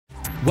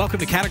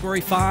Welcome to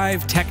Category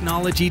 5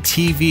 Technology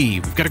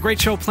TV. We've got a great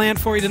show planned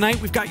for you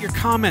tonight. We've got your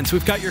comments.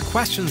 We've got your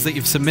questions that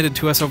you've submitted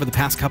to us over the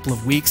past couple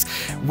of weeks.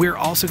 We're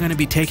also going to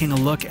be taking a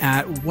look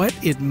at what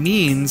it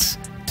means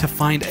to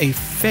find a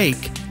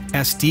fake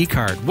SD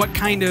card. What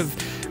kind of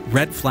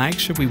red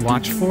flags should we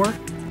watch for?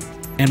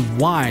 And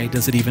why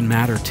does it even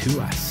matter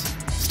to us?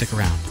 Stick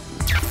around.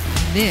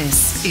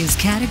 This is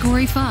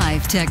Category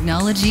 5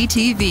 Technology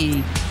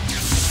TV.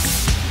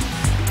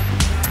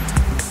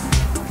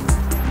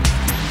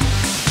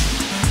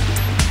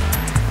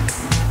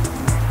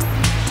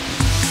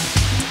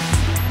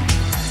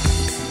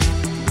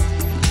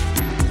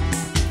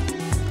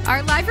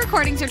 Our live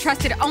recordings are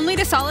trusted only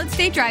to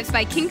solid-state drives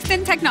by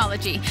Kingston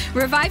Technology.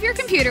 Revive your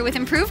computer with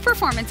improved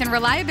performance and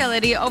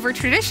reliability over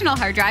traditional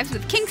hard drives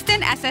with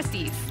Kingston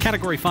SSDs.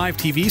 Category 5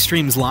 TV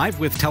streams live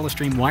with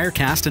Telestream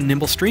Wirecast and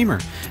Nimble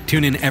Streamer.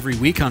 Tune in every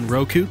week on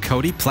Roku,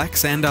 Kodi,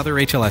 Plex, and other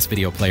HLS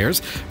video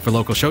players. For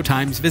local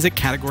showtimes, visit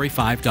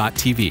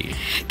category5.tv.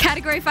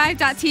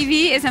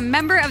 Category5.tv is a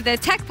member of the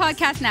Tech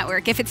Podcast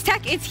Network. If it's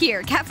tech, it's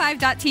here.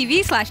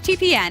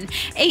 cat5.tv/TPN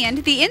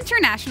and the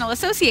International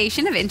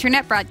Association of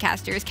Internet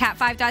Broadcasters.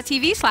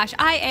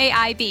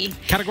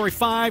 cat5.tv/IAIB. Category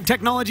 5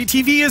 Technology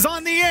TV is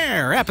on the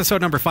air.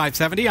 Episode number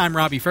 570. I'm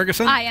Robbie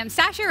Ferguson. I am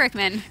Sasha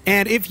Rickman.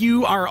 And if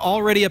you are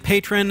already a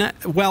patron,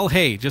 well,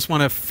 hey, just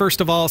want to first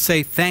of all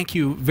say thank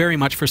you very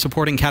much for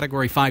supporting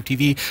Category 5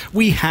 TV.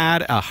 We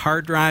had a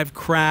hard drive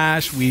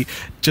crash.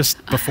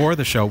 Just before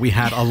the show, we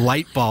had a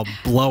light bulb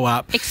blow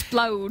up.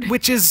 Explode.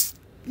 Which is...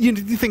 You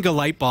think a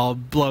light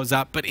bulb blows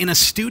up, but in a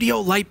studio,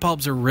 light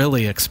bulbs are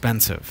really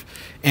expensive.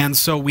 And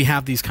so we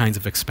have these kinds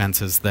of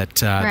expenses that,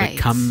 that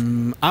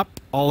come up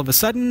all of a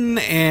sudden,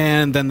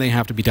 and then they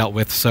have to be dealt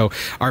with. So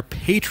our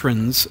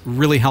patrons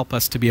really help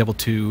us to be able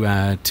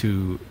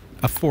to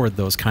afford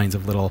those kinds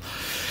of little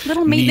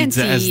needs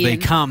as they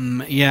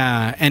come.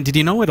 Yeah. And did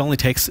you know it only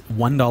takes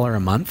 $1 a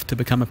month to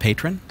become a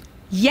patron?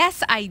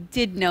 Yes, I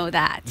did know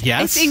that.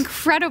 Yes? It's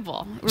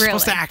incredible, really. You're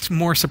supposed to act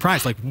more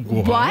surprised, like,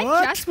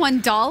 what? Just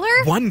 $1?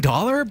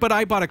 $1? But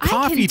I bought a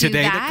coffee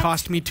today that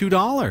cost me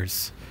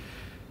 $2.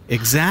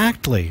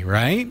 Exactly,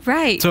 right?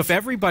 Right. So if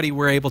everybody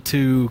were able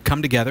to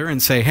come together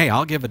and say, hey,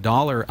 I'll give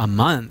 $1 a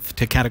month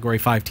to Category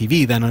 5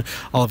 TV, then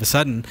all of a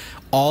sudden,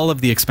 all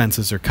of the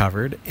expenses are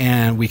covered,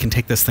 and we can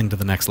take this thing to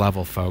the next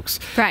level, folks.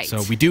 Right.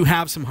 So we do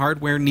have some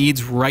hardware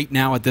needs right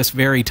now at this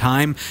very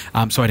time.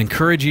 So I'd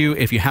encourage you,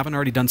 if you haven't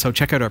already done so,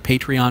 check out our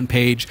Patreon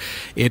page.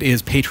 It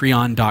is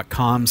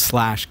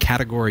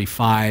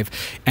patreon.com/category5.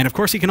 And of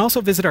course, you can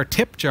also visit our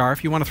tip jar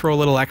if you want to throw a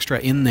little extra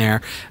in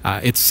there.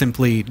 It's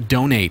simply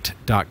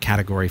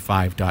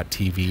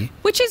donate.category5.tv.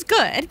 Which is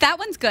good. That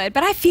one's good.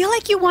 But I feel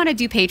like you want to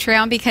do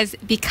Patreon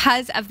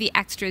because of the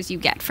extras you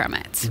get from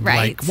it,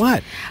 right? Like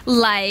what?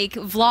 Like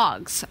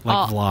vlogs.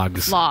 Like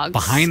vlogs.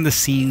 Behind the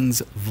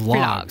scenes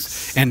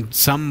vlogs. And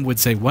some would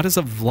say, what is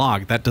a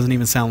vlog? That doesn't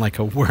even sound like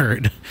a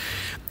word.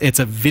 It's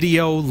a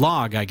video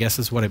log, I guess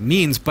is what it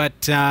means.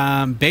 But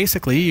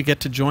basically, you get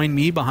to join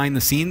me behind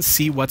the scenes,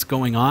 see what's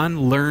going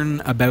on,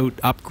 learn about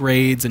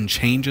upgrades and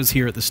changes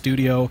here at the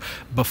studio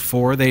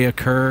before they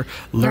occur,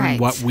 learn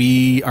what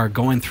we are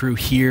going through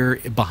here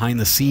behind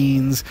the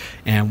scenes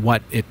and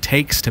what it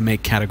takes to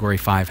make Category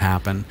 5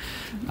 happen.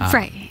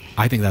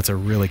 I think that's a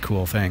really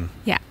cool thing.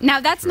 Yeah. Now,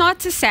 that's not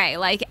to say,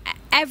 like,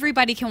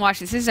 everybody can watch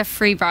this. This is a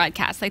free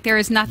broadcast. Like, there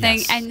is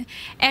nothing,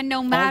 and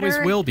no matter...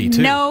 Always will be,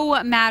 too.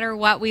 No matter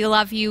what, we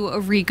love you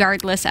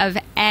regardless of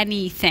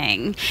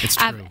anything. It's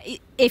true.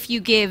 If you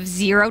give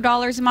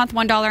 $0 a month,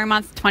 $1 a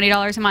month,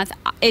 $20 a month,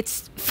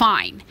 it's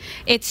fine.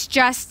 It's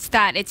just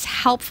that it's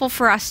helpful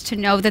for us to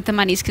know that the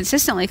money's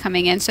consistently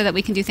coming in so that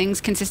we can do things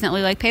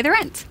consistently like pay the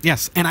rent.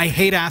 Yes, and I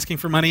hate asking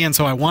for money, and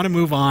so I want to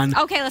move on.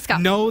 Okay, let's go.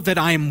 Know that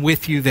I am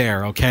with you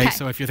there, okay?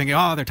 So if you're thinking,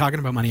 oh, they're talking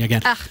about money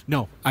again.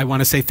 No, I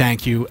want to say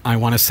thank you. I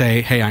want to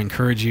say, hey, I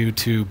encourage you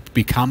to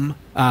become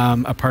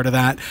a part of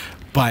that,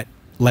 but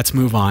let's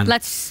move on.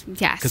 Yes.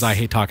 Because I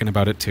hate talking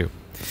about it too.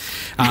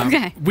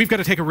 We've got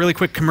to take a really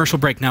quick commercial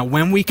break. Now,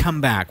 when we come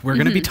back, we're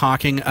going to be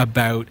talking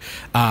about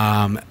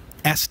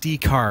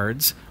SD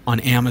cards on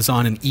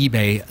Amazon and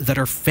eBay that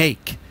are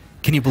fake.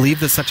 Can you believe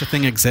that such a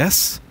thing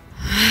exists?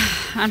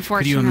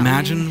 Unfortunately. Could you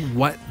imagine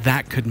what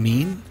that could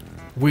mean?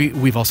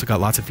 We've also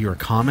got lots of viewer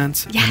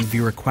comments and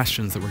viewer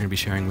questions that we're going to be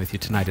sharing with you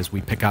tonight as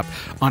we pick up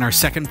on our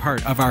second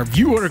part of our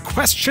viewer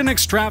question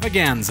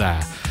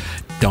extravaganza.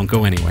 Don't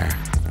go anywhere.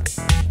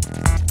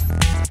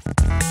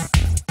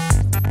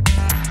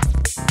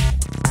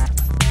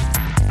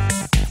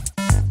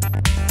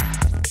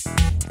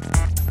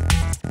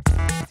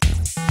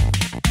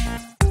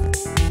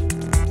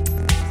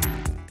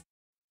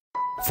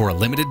 For a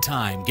limited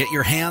time, get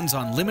your hands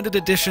on limited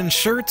edition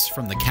shirts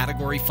from the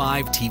Category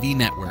 5 TV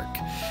network.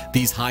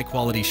 These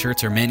high-quality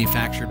shirts are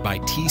manufactured by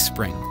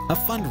Teespring, a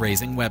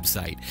fundraising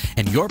website,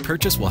 and your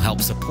purchase will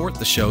help support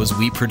the shows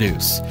we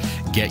produce.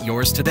 Get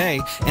yours today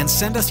and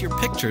send us your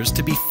pictures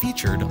to be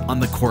featured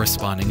on the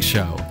corresponding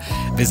show.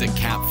 Visit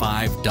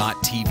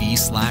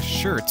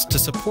cat5.tv/shirts to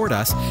support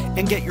us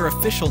and get your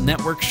official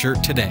network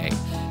shirt today.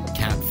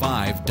 Cat5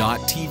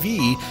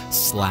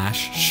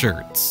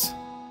 category5.tv/shirts.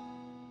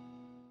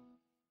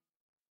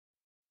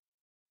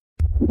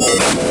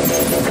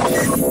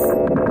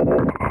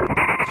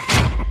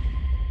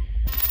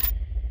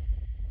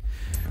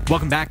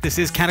 Welcome back. This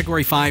is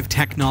Category 5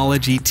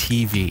 Technology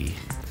TV.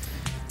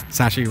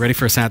 Sasha, you ready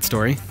for a sad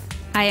story?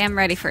 I am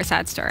ready for a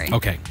sad story.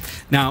 Okay.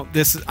 Now,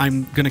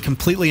 I'm going to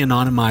completely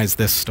anonymize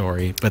this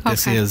story, but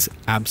this Okay. is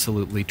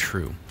absolutely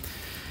true.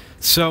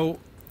 So,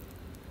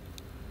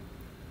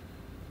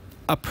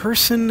 a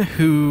person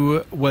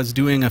who was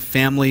doing a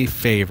family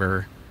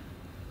favor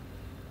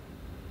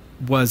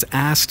was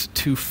asked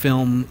to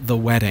film the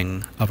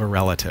wedding of a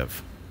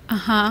relative.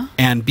 Uh-huh.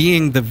 And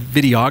being the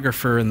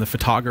videographer and the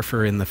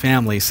photographer in the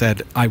family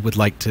said, I would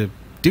like to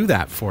do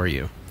that for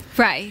you.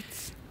 Right.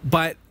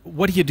 But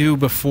what do you do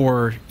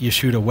before you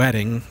shoot a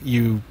wedding?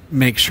 You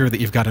make sure that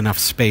you've got enough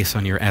space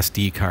on your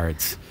SD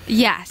cards.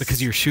 Yes.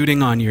 Because you're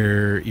shooting on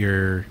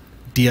your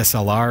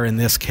DSLR in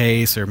this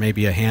case, or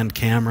maybe a hand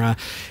camera,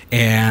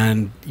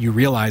 and you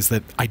realize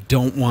that I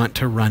don't want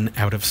to run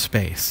out of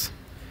space.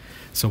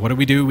 So what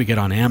do? We get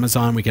on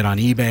Amazon, we get on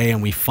eBay,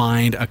 and we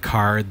find a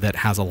card that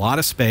has a lot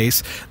of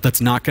space that's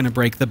not going to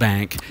break the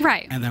bank.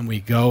 Right. And then we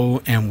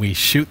go and we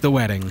shoot the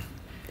wedding.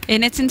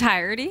 In its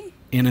entirety?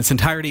 In its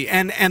entirety.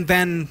 And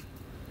then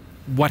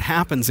what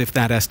happens if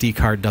that SD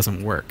card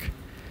doesn't work?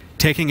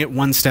 Taking it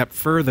one step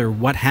further,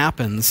 what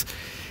happens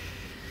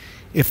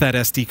if that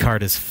SD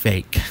card is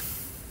fake?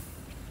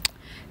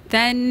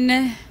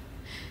 Then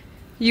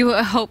you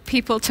hope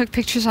people took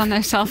pictures on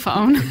their cell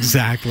phone.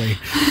 Exactly.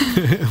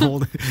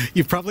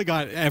 You've probably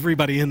got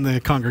everybody in the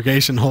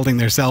congregation holding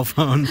their cell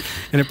phone,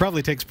 and it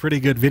probably takes pretty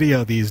good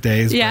video these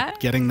days. Yeah. But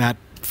getting that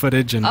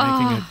footage and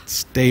making it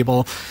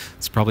stable,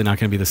 it's probably not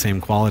going to be the same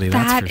quality,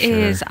 that's for sure. That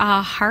is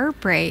a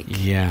heartbreak.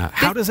 Yeah.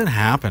 How does it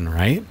happen,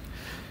 right?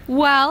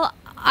 Well,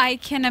 I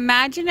can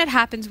imagine it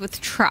happens with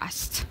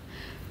trust.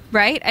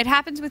 Right? It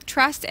happens with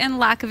trust and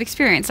lack of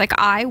experience. Like,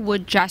 I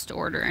would just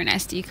order an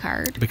SD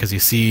card. Because you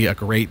see a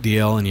great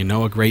deal, and you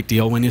know a great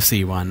deal when you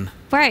see one.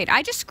 Right.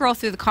 I just scroll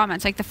through the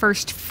comments, like the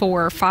first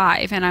 4 or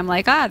 5, and I'm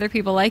like, other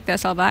people like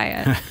this, I'll buy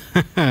it.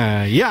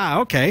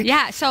 Yeah, okay.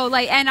 Yeah, so,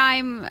 like, and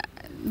I'm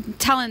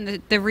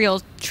telling the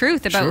real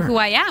truth about Sure. who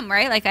I am,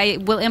 right? Like, I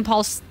will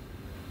impulse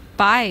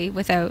buy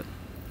without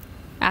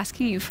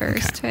asking you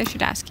first. Okay. I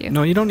should ask you.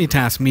 No, you don't need to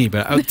ask me,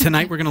 but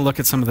tonight we're going to look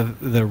at some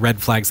of the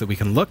red flags that we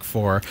can look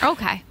for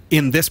Okay.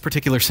 in this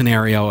particular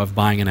scenario of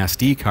buying an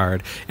SD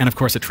card. And of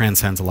course, it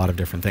transcends a lot of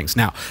different things.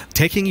 Now,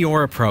 taking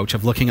your approach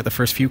of looking at the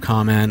first few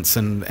comments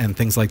and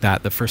things like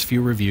that, the first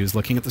few reviews,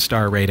 looking at the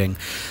star rating,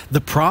 the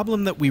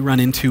problem that we run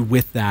into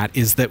with that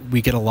is that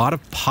we get a lot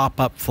of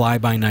pop-up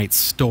fly-by-night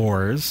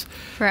stores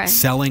Right.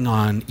 selling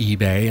on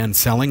eBay and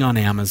selling on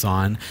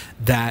Amazon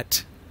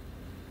that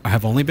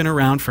have only been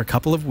around for a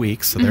couple of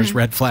weeks, so there's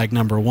red flag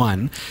number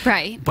 1.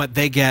 Right. But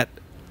they get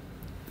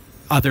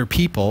other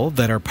people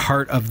that are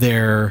part of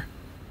their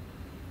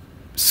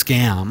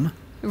scam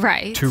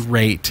Right. to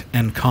rate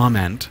and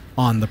comment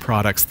on the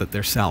products that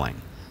they're selling.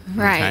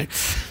 Right.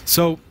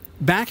 So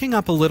backing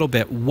up a little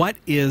bit, what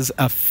is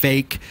a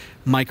fake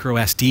micro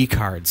SD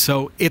card?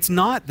 So it's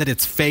not that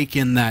it's fake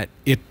in that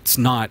it's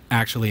not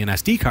actually an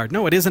SD card.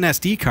 No, it is an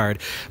SD card.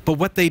 But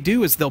what they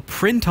do is they'll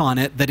print on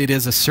it that it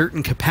is a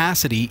certain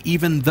capacity,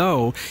 even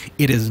though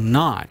it is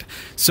not.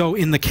 So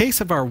in the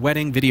case of our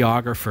wedding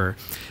videographer,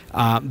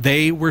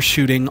 they were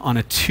shooting on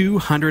a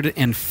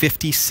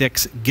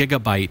 256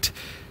 gigabyte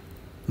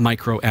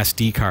micro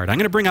SD card. I'm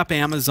going to bring up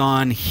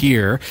Amazon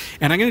here,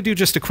 and I'm going to do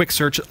just a quick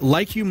search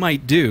like you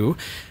might do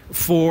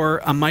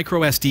for a micro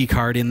SD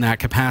card in that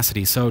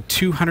capacity. So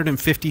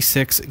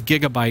 256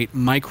 gigabyte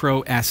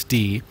micro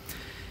SD.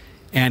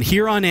 And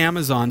here on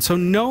Amazon, so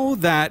know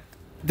that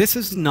this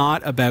is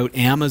not about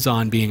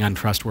Amazon being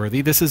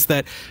untrustworthy. This is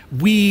that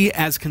we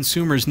as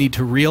consumers need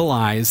to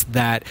realize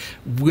that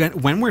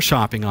when we're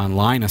shopping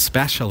online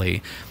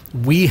especially,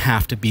 we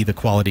have to be the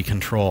quality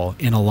control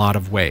in a lot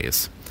of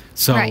ways.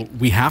 So Right.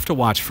 we have to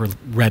watch for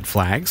red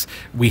flags.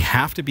 We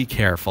have to be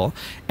careful.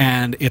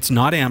 And it's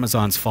not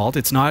Amazon's fault.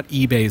 It's not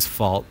eBay's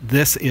fault.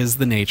 This is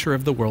the nature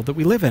of the world that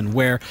we live in,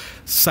 where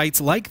sites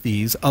like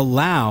these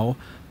allow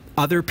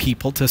other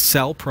people to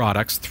sell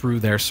products through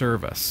their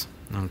service.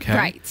 Okay?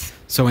 Right.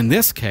 So in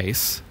this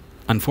case,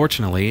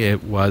 unfortunately,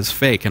 it was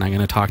fake, and I'm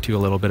going to talk to you a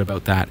little bit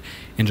about that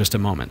in just a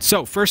moment.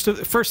 So first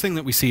thing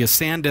that we see is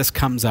SanDisk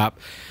comes up,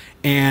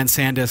 and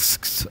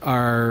SanDisks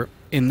are,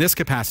 in this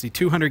capacity,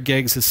 200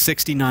 gigs is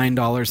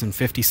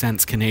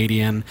 $69.50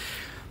 Canadian.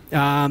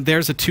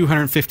 There's a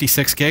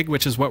 256 gig,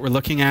 which is what we're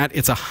looking at.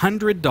 It's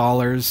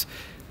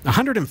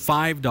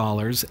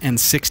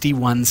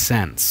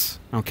 $105.61.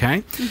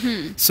 Okay?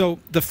 So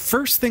the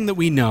first thing that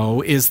we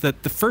know is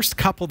that the first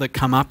couple that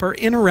come up are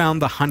in around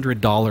the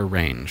 $100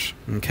 range.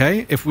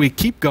 Okay? If we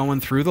keep going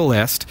through the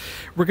list,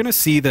 we're going to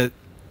see that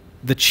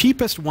the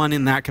cheapest one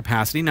in that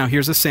capacity, now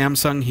here's a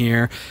Samsung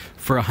here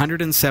for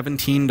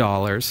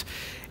 $117.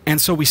 And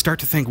so we start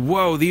to think,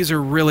 whoa, these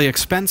are really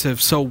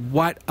expensive. So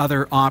what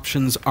other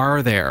options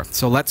are there?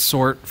 So let's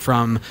sort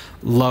from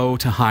low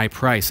to high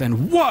price.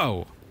 And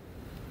whoa,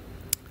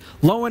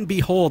 Lo and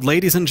behold,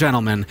 ladies and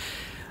gentlemen,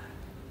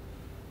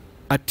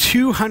 a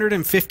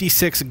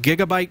 256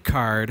 gigabyte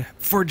card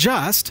for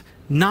just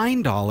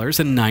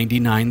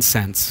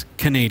 $9.99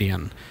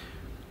 Canadian,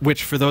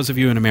 which for those of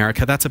you in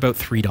America, that's about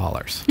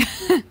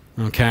 $3.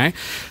 Okay?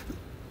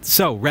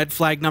 So, red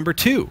flag number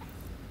 2.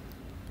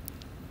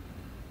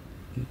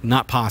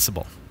 Not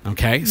possible.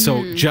 Okay?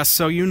 So, just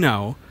so you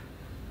know,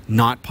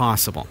 not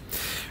possible.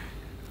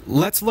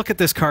 Let's look at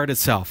this card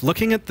itself.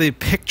 Looking at the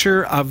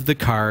picture of the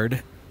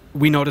card,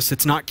 we notice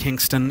it's not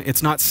Kingston,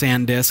 it's not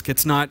SanDisk,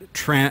 it's not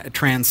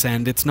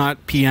Transcend, it's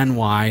not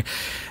PNY.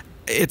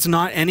 It's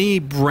not any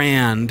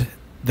brand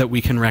that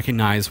we can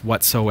recognize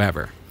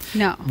whatsoever.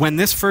 No. When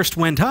this first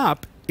went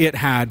up, it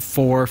had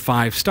 4 or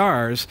 5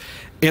 stars.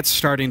 It's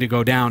starting to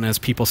go down as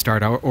people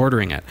start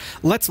ordering it.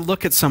 Let's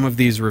look at some of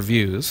these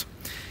reviews.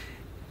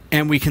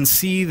 And we can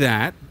see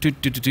that,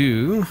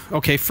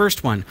 okay,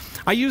 first one.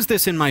 I used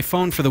this in my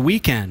phone for the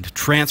weekend,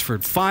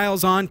 transferred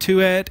files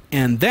onto it,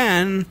 and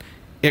then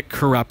it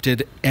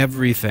corrupted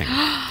everything.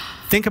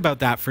 Think about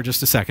that for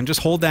just a second.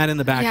 Just hold that in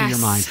the back of your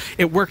mind.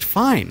 It worked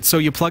fine. So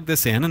you plug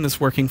this in and it's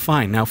working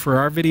fine. Now for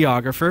our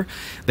videographer,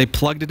 they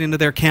plugged it into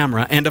their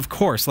camera, and of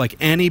course, like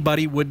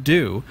anybody would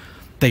do,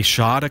 they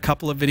shot a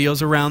couple of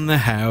videos around the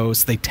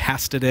house, they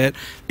tested it,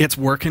 it's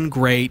working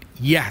great.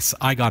 Yes,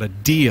 I got a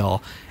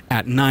deal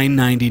at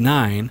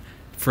 $9.99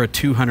 for a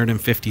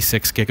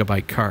 256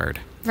 gigabyte card.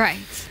 Right.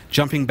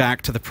 Jumping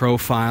back to the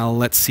profile,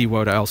 let's see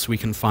what else we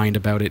can find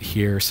about it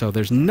here. So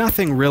there's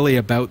nothing really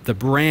about the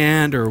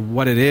brand or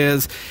what it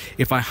is.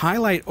 If I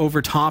highlight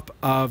over top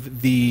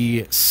of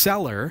the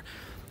seller,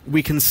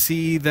 we can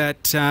see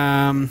that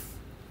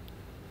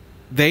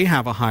they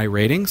have a high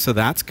rating, so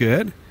that's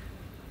good.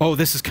 Oh,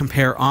 this is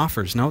compare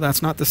offers. No,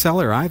 that's not the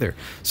seller either.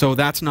 So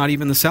that's not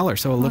even the seller.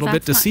 So a little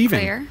bit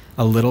deceiving.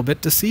 A little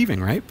bit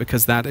deceiving, right?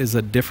 Because that is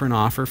a different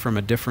offer from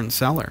a different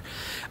seller.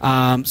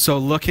 So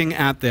looking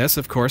at this,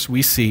 of course,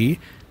 we see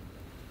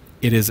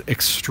it is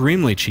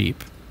extremely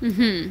cheap.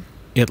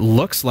 It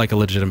looks like a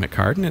legitimate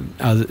card, and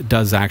it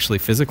does actually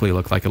physically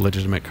look like a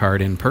legitimate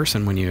card in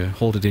person when you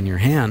hold it in your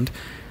hand.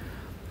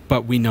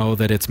 But we know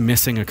that it's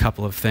missing a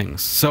couple of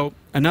things. So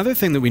another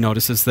thing that we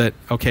notice is that,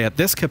 okay, at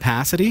this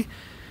capacity,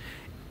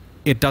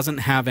 it doesn't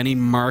have any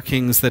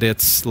markings that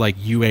it's like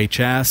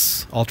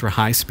UHS, ultra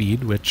high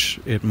speed, which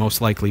it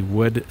most likely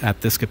would at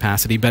this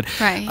capacity, but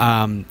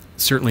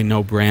certainly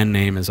no brand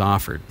name is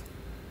offered.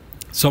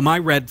 So my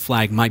red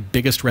flag, my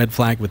biggest red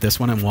flag with this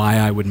one and why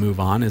I would move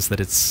on is that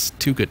it's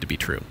too good to be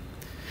true.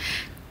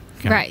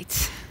 Okay.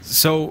 Right.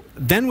 So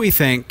then we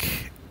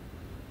think,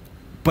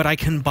 but I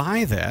can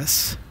buy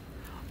this.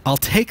 I'll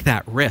take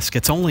that risk.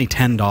 It's only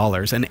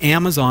 $10, and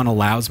Amazon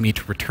allows me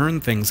to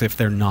return things if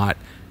they're not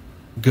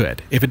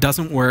good. If it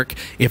doesn't work,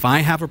 if I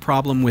have a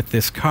problem with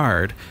this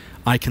card,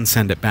 I can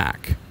send it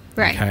back.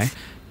 Right. Okay?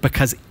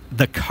 Because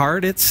the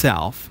card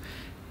itself,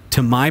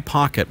 to my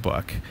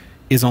pocketbook,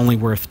 is only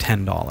worth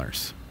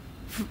 $10.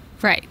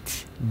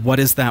 Right. What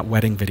is that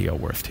wedding video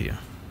worth to you?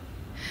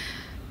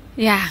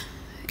 Yeah.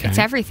 Okay. It's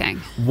everything.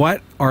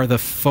 What are the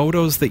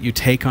photos that you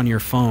take on your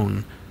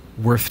phone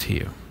worth to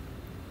you?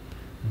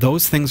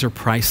 Those things are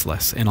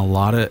priceless, and a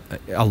lot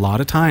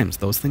of times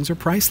those things are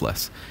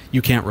priceless.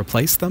 You can't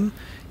replace them.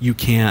 You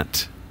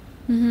can't,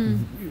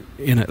 in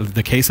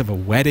the case of a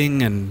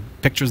wedding and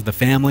pictures of the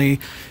family,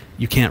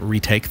 you can't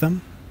retake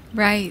them.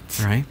 Right.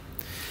 Right.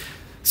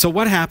 So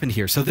what happened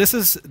here? So this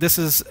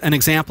is an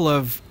example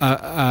of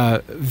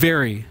a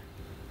very,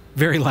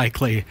 very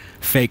likely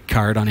fake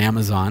card on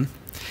Amazon.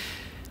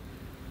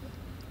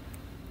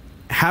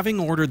 Having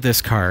ordered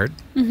this card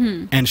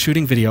and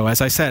shooting video,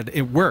 as I said,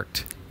 it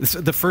worked.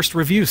 The first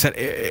review said,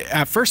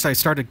 at first I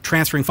started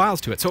transferring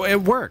files to it, so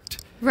it worked.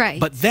 Right.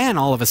 But then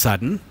all of a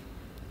sudden,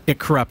 it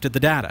corrupted the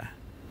data.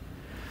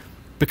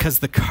 Because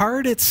the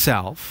card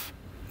itself,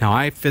 now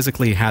I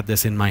physically had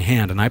this in my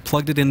hand, and I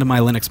plugged it into my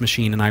Linux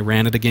machine, and I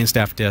ran it against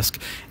FDisk,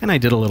 and I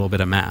did a little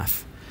bit of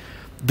math.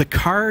 The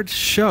card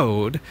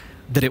showed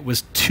that it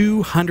was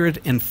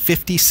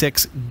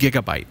 256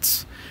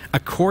 gigabytes.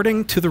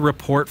 According to the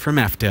report from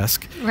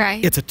FDisk,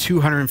 it's a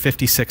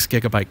 256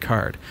 gigabyte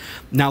card.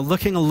 Now,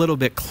 looking a little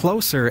bit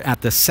closer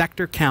at the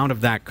sector count of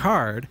that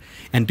card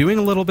and doing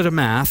a little bit of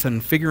math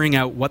and figuring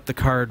out what the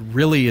card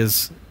really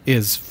is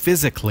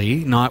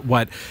physically, not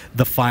what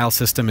the file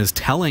system is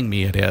telling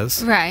me it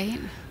is. Right.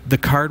 The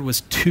card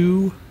was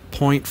 2.4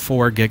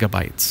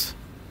 gigabytes.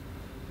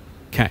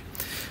 Okay.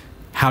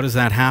 How does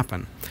that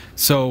happen?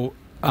 So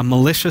a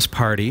malicious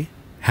party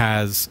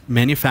has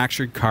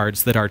manufactured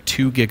cards that are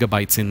 2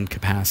 gigabytes in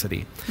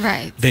capacity.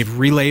 Right. They've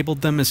relabeled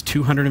them as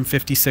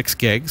 256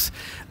 gigs.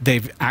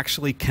 They've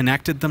actually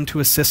connected them to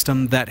a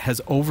system that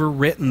has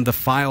overwritten the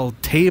file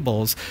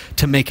tables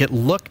to make it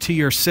look to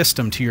your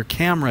system, to your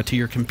camera, to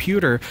your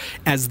computer,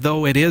 as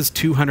though it is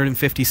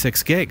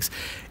 256 gigs.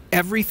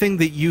 Everything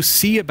that you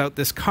see about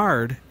this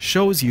card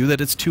shows you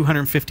that it's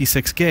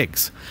 256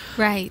 gigs.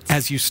 Right.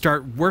 As you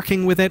start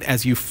working with it,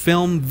 as you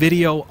film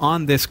video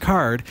on this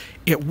card,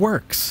 it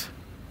works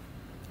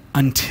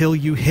until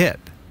you hit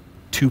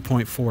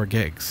 2.4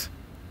 gigs.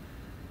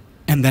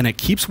 And then it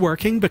keeps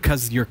working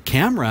because your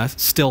camera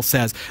still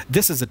says,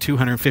 this is a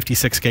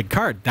 256 gig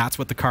card. That's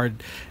what the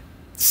card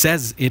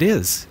says it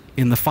is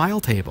in the file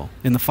table,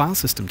 in the file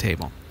system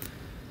table.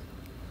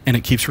 And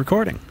it keeps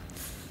recording.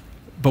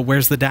 But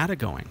where's the data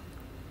going?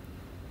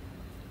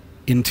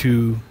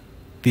 Into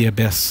the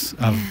abyss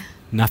of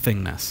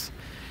nothingness.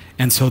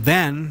 And so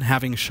then,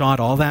 having shot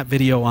all that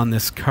video on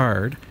this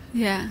card,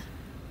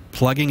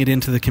 plugging it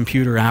into the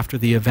computer after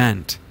the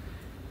event,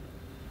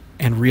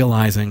 and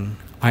realizing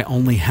I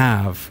only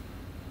have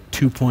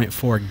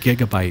 2.4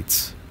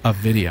 gigabytes of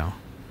video,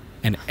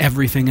 and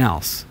everything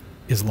else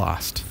is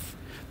lost.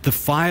 The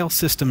file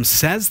system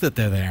says that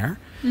they're there,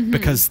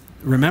 because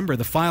remember,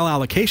 the file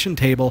allocation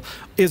table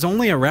is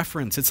only a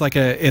reference. It's like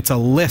it's a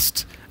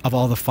list of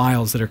all the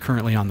files that are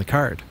currently on the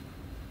card.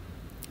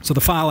 So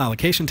the file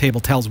allocation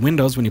table tells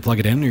Windows when you plug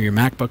it in, or your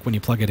MacBook when you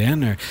plug it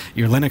in, or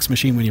your Linux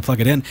machine when you plug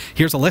it in,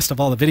 here's a list of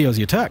all the videos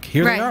you took.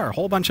 Here they are, a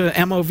whole bunch of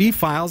MOV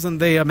files, and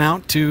they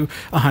amount to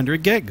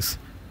 100 gigs.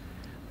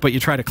 But you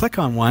try to click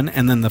on one,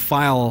 and then the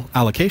file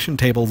allocation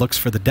table looks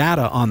for the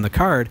data on the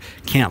card,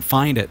 can't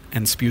find it,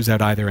 and spews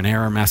out either an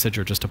error message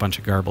or just a bunch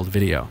of garbled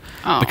video.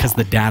 Because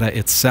the data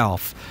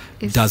itself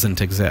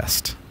doesn't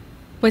exist.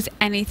 Was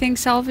anything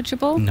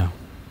salvageable? No.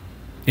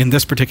 In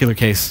this particular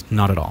case,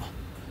 not at all.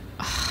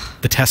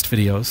 The test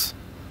videos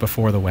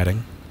before the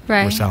wedding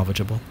were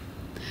salvageable.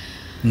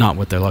 Not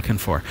what they're looking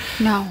for.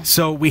 No.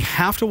 So we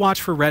have to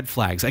watch for red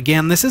flags.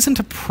 Again, this isn't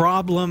a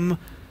problem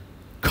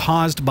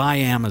caused by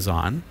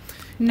Amazon.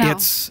 No.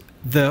 It's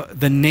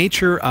the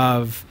nature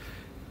of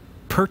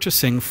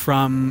purchasing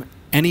from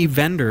any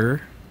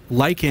vendor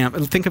like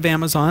think of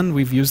Amazon.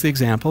 We've used the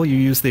example. You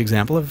use the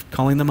example of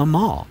calling them a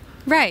mall.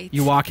 Right.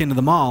 You walk into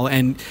the mall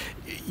and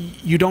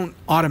you don't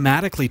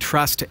automatically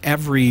trust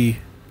every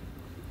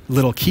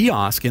little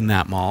kiosk in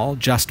that mall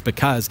just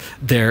because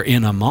they're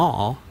in a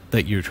mall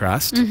that you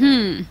trust.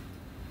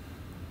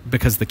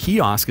 Because the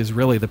kiosk is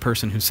really the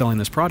person who's selling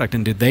this product,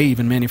 and did they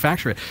even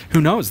manufacture it? Who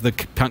knows? The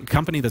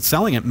company that's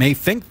selling it may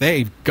think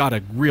they've got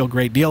a real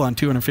great deal on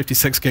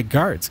 256 gig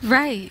cards.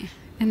 Right.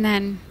 And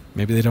then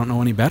maybe they don't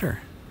know any better.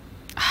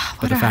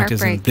 But the fact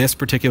is, in this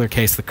particular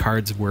case, the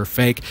cards were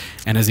fake.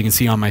 And as you can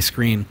see on my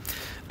screen,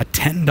 a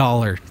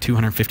 $10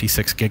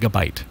 256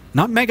 gigabyte,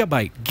 not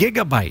megabyte,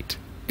 gigabyte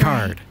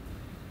card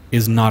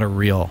is not a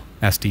real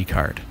SD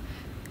card.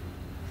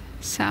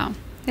 So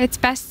it's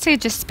best to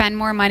just spend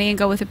more money and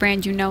go with a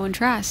brand you know and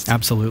trust.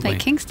 Absolutely. Like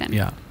Kingston.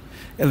 Yeah.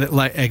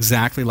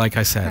 Exactly like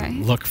I said,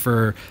 look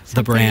for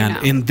the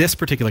brand in this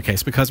particular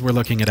case, because we're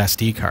looking at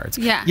SD cards.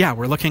 Yeah,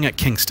 we're looking at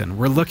Kingston.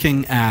 We're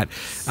looking at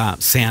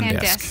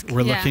SanDisk.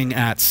 We're looking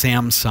at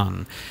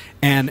Samsung.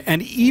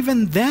 And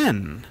even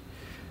then,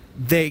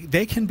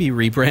 they can be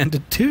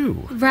rebranded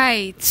too.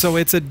 Right. So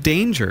it's a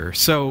danger.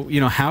 So, you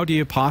know, how do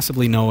you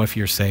possibly know if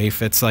you're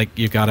safe? It's like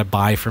you've got to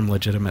buy from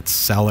legitimate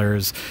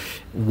sellers.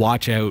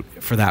 Watch out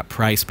for that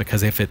price,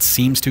 because if it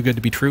seems too good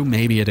to be true,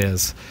 maybe it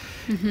is.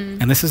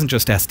 And this isn't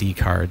just SD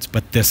cards,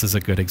 but this is a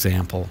good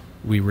example.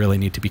 We really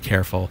need to be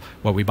careful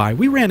what we buy.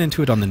 We ran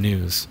into it on the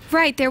news.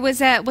 Right. There was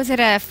was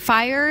it a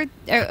fire,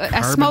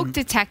 a smoke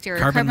detector,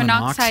 carbon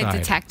monoxide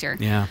detector?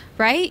 Yeah.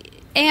 Right?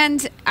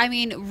 And, I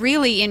mean,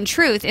 really, in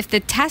truth, if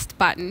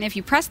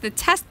you press the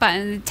test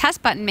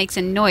button makes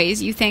a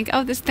noise, you think,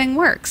 oh, this thing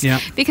works. Yeah.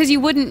 Because you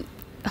wouldn't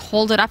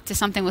hold it up to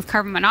something with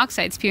carbon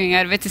monoxide spewing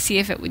out of it to see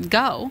if it would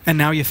go. And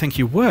now you think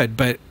you would,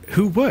 but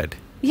who would?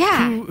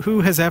 Yeah.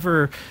 Who has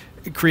ever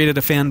created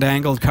a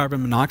fandangled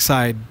carbon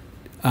monoxide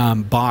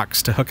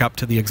box to hook up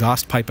to the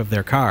exhaust pipe of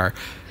their car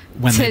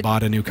when they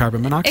bought a new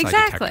carbon monoxide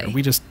detector?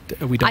 We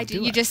don't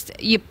do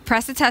it. You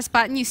press the test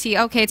button, you see,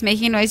 okay, it's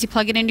making a noise, you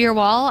plug it into your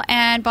wall,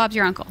 and Bob's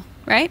your uncle,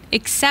 right?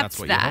 Except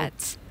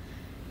that.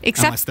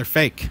 Unless they're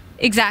fake.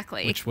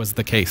 Exactly. Which was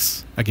the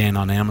case, again,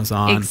 on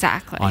Amazon,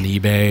 exactly, on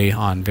eBay,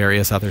 on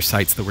various other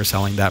sites that were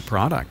selling that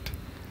product.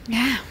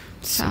 Yeah.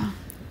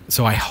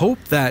 So I hope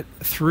that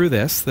through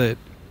this that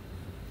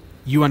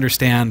you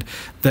understand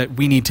that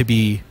we need to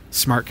be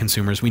smart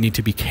consumers. We need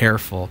to be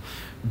careful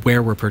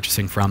where we're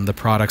purchasing from, the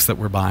products that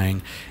we're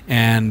buying.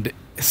 And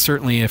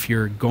certainly if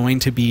you're going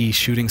to be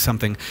shooting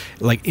something,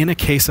 like in a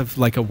case of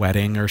like a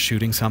wedding or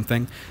shooting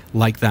something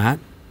like that,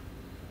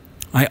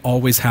 I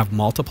always have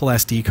multiple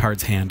SD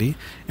cards handy,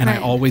 and I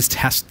always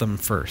test them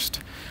first.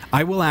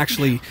 I will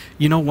actually,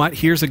 you know what,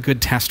 here's a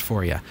good test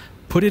for you.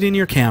 Put it in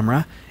your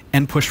camera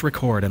and push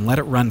record and let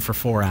it run for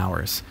 4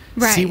 hours.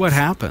 See what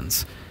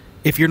happens.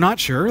 If you're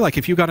not sure, like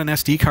if you've got an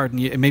SD card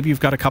and maybe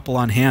you've got a couple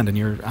on hand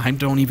and I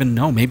don't even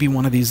know, maybe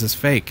one of these is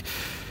fake.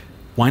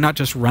 Why not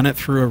just run it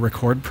through a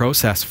record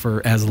process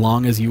for as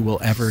long as you will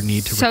ever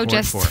need to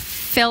record for? So just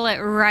fill it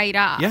right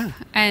up. Yeah.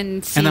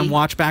 And then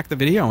watch back the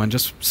video and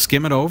just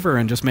skim it over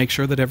and just make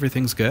sure that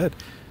everything's good.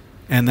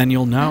 And then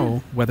you'll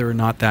know whether or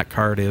not that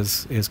card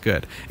is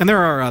good. And there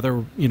are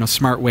other,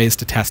 smart ways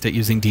to test it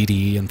using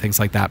DDE and things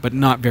like that, but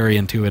not very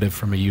intuitive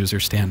from a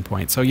user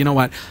standpoint. So you know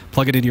what?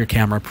 Plug it into your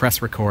camera,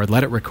 press record,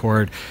 let it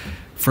record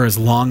for as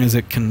long as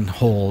it can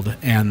hold,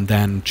 and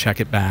then check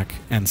it back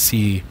and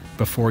see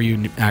before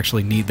you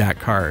actually need that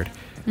card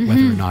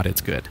whether or not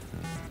it's good.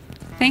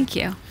 Thank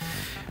you.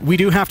 We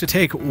do have to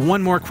take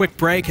one more quick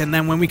break, and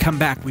then when we come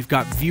back, we've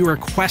got viewer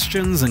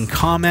questions and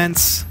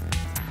comments.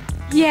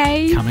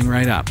 Yay. Coming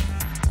right up.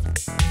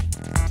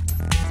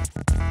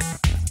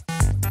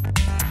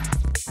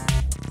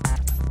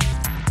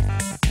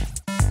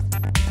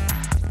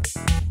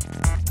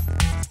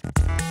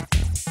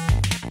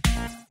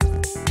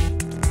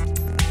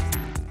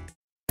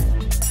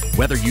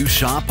 Whether you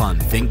shop on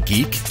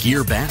ThinkGeek,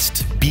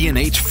 GearBest,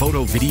 B&H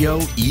Photo Video,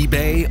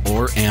 eBay,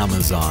 or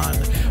Amazon,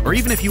 or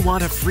even if you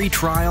want a free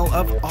trial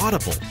of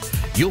Audible,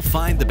 you'll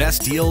find the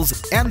best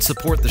deals and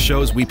support the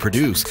shows we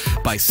produce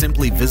by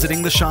simply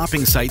visiting the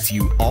shopping sites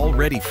you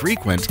already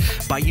frequent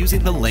by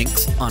using the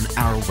links on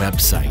our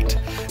website.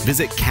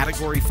 Visit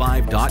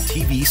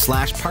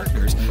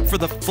category5.tv/partners for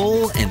the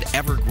full and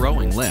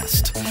ever-growing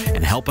list,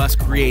 and help us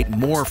create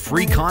more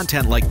free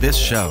content like this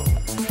show.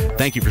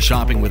 Thank you for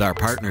shopping with our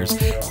partners,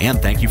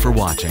 and thank you for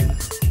watching.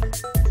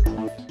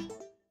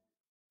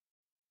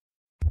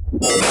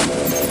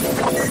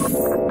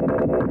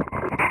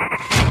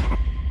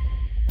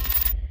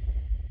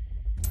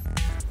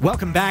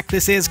 Welcome back.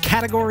 This is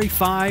Category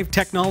 5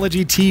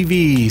 Technology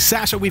TV.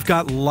 Sasha, we've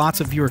got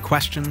lots of viewer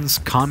questions,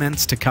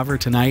 comments to cover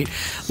tonight.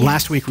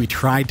 Last week we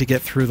tried to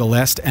get through the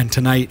list, and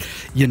tonight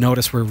you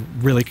notice we're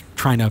really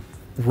trying to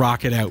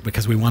rock it out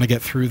because we want to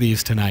get through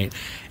these tonight.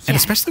 And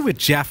especially with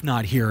Jeff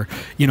not here,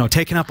 you know,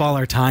 taking up all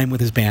our time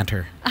with his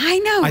banter. I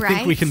know, right? I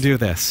think we can do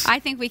this. I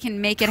think we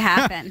can make it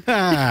happen.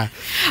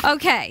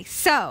 Okay,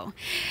 so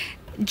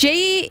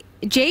JG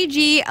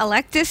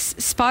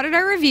Electus spotted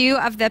our review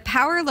of the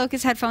Power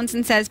Locus headphones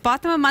and says,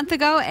 bought them a month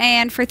ago,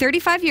 and for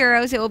 35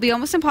 euros, it will be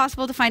almost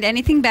impossible to find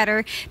anything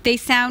better. They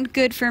sound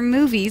good for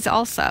movies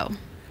also.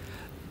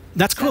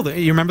 That's cool.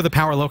 You remember the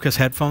Power Locus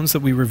headphones that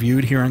we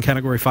reviewed here on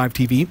Category 5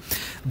 TV?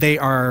 They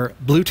are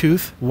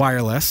Bluetooth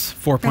wireless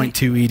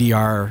 4.2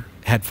 EDR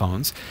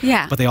headphones.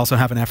 Yeah. But they also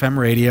have an FM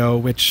radio,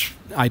 which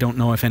I don't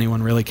know if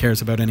anyone really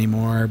cares about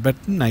anymore,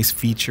 but nice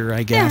feature,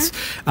 I guess.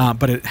 Yeah.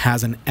 But it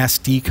has an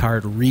SD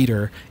card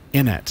reader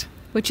in it.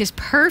 Which is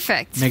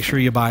perfect. Make sure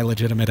you buy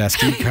legitimate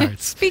SD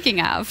cards. Speaking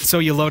of. So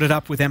you load it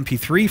up with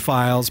MP3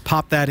 files,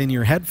 pop that in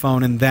your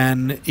headphone, and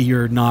then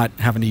you're not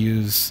having to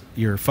use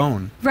your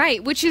phone.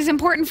 Right, which is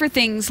important for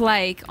things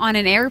like on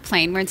an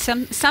airplane, where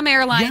some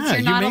airlines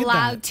you're not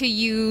allowed to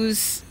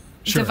use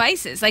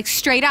devices. Like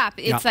straight up,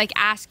 it's like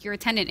ask your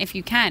attendant if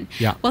you can.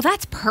 Yeah. Well,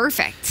 that's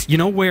perfect. You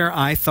know where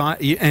I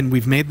thought, and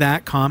we've made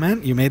that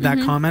comment, you made that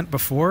comment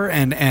before,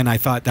 and I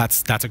thought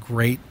that's a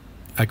great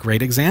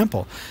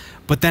example.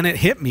 But then it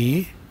hit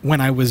me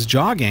when I was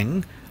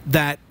jogging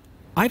that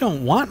I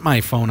don't want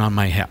my phone on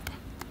my hip.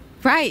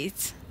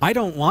 Right. I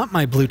don't want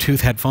my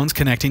Bluetooth headphones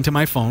connecting to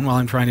my phone while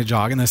I'm trying to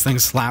jog and this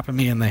thing's slapping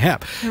me in the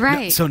hip.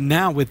 Right. So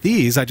now with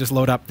these, I just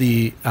load up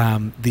the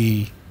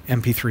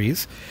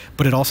MP3s,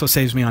 but it also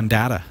saves me on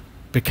data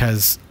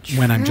because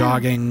when I'm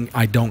jogging,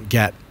 I don't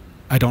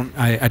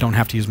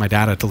have to use my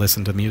data to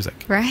listen to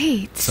music.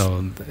 Right.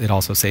 So it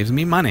also saves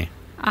me money.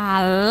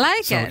 I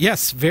like it.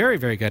 Yes, very,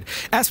 very good.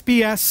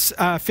 SBS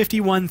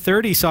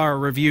 5130 saw a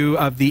review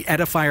of the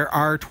Edifier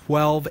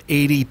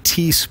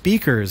R1280T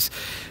speakers.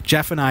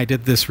 Jeff and I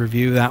did this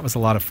review. That was a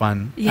lot of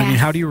fun. Yes. I mean,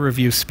 how do you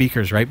review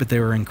speakers, right? But they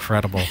were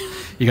incredible.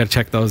 You got to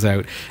check those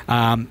out.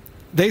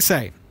 They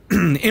say,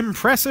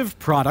 impressive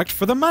product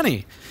for the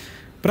money.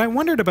 But I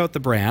wondered about the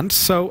brand.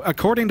 So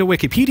according to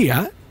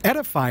Wikipedia,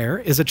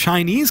 Edifier is a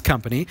Chinese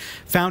company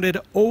founded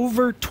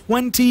over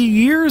 20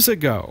 years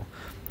ago.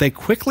 They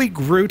quickly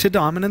grew to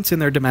dominance in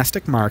their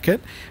domestic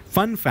market.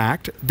 Fun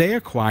fact, they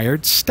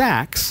acquired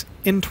Stax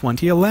in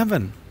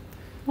 2011.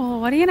 Well,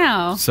 what do you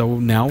know? So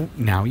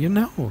now you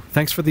know.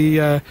 Thanks for the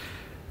info,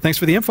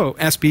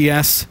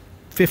 SBS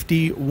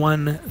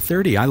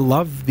 5130. I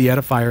love the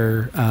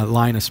Edifier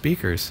line of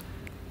speakers.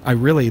 I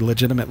really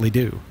legitimately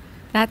do.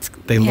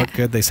 They look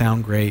good, they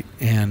sound great,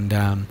 and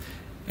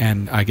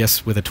I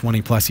guess with a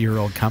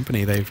 20-plus-year-old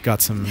company, they've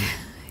got some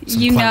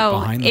you know,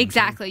 behind them,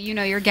 exactly. You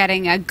know you're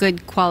getting a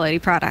good quality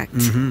product.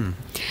 I'm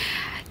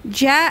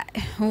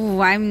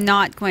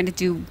not going to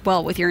do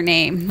well with your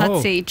name.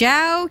 Let's see.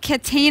 Joe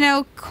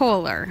Catano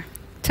Kohler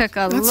took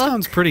a look. That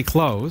sounds pretty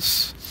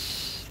close.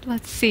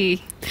 Let's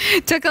see.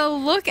 Took a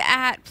look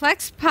at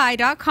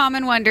plexpi.com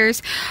and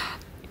wonders,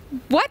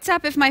 what's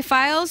up if my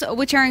files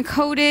which are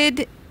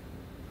encoded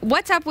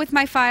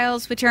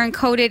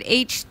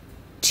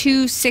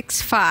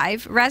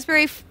H.265?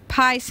 Raspberry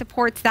Pi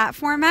supports that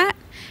format.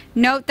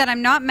 Note that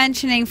I'm not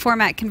mentioning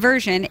format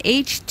conversion.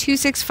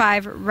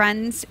 H.265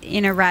 runs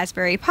in a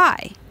Raspberry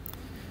Pi.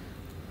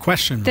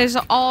 Question mark. There's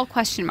all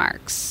question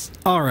marks.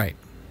 All right.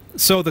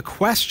 So the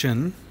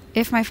question...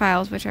 If my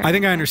files, which are... I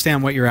think I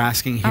understand what you're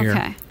asking here.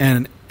 Okay.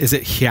 And is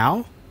it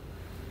Xiao?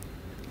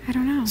 I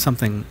don't know.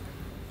 Something...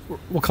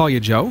 We'll call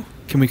you Joe.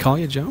 Can we call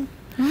you Joe?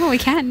 Oh, we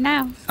can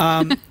now.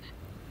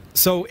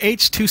 So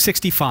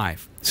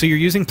H.265. So you're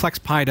using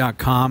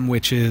plexpi.com,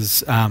 which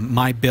is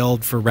my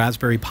build for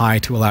Raspberry Pi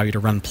to allow you to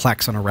run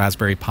Plex on a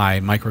Raspberry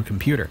Pi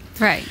microcomputer.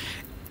 Right.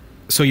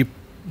 So you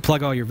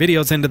plug all your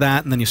videos into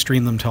that, and then you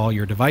stream them to all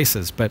your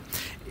devices. But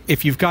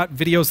if you've got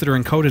videos that are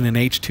encoded in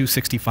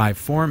H.265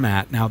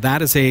 format, now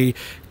that is a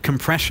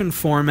compression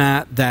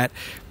format that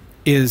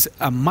is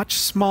a much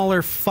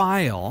smaller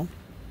file,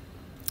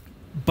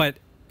 but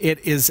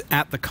it is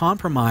at the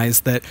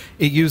compromise that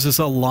it uses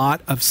a lot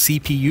of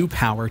CPU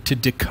power to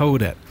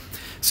decode it.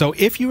 So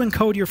if you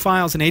encode your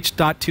files in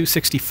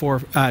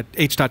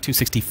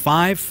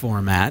H.265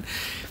 format,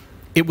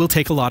 it will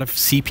take a lot of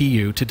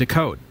CPU to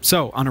decode.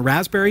 So on a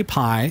Raspberry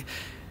Pi,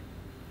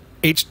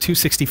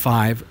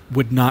 H.265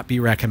 would not be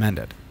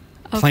recommended.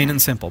 Okay. Plain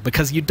and simple,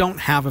 because you don't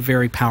have a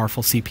very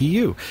powerful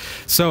CPU.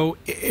 So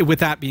with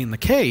that being the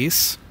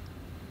case,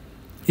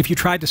 if you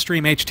tried to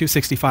stream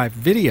H.265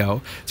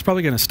 video, it's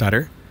probably going to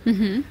stutter.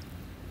 Mm-hmm.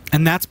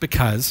 And that's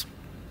because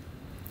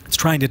it's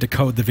trying to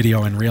decode the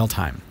video in real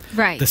time.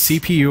 Right. The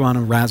CPU on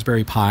a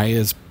Raspberry Pi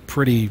is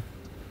pretty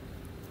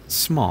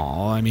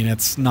small. I mean,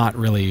 it's not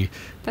really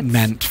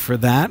meant for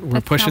that.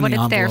 We're pushing the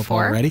envelope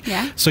already.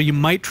 Yeah. So you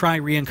might try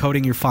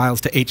re-encoding your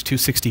files to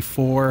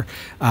H.264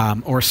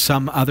 or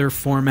some other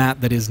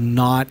format that is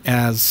not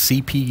as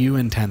CPU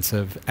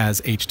intensive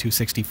as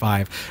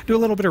H.265. Do a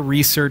little bit of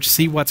research,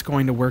 see what's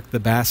going to work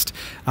the best.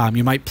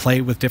 You might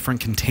play with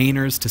different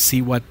containers to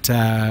see what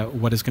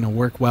is going to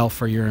work well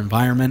for your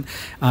environment,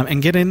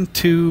 and get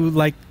into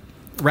like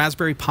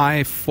Raspberry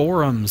Pi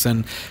forums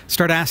and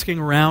start asking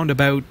around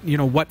about, you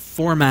know, what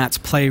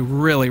formats play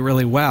really,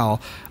 really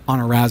well on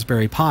a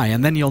Raspberry Pi,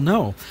 and then you'll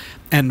know.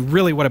 And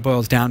really what it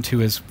boils down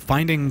to is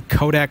finding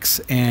codecs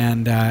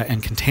and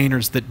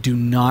containers that do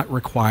not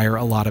require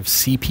a lot of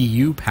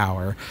CPU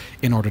power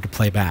in order to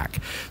play back.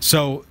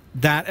 So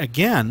that,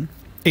 again,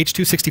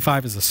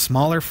 H.265 is a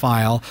smaller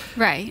file,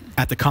 right,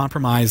 at the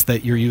compromise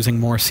that you're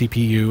using more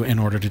CPU in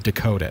order to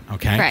decode it,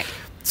 okay? Right.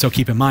 So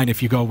keep in mind,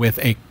 if you go with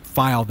a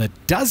file that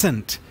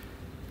doesn't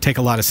take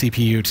a lot of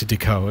CPU to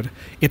decode,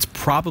 it's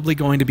probably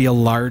going to be a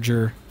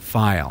larger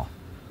file.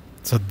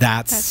 So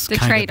that's the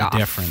kind trade-off. of the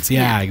difference.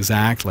 Yeah,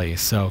 exactly.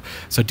 So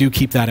do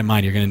keep that in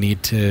mind. You're going to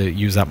need to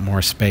use up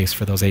more space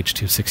for those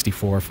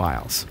H.264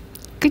 files.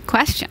 Good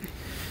question.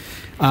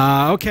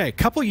 Okay, a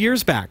couple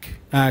years back,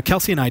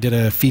 Kelsey and I did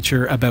a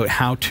feature about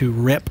how to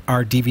rip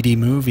our DVD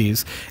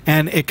movies,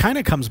 and it kind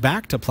of comes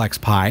back to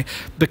Plex Pi,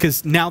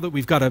 because now that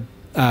we've got a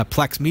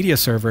Plex media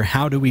server,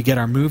 how do we get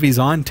our movies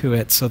onto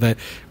it so that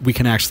we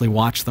can actually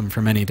watch them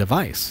from any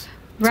device?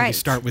 Right. So we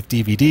start with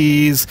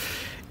DVDs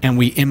and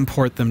we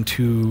import them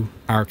to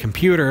our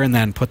computer and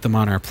then put them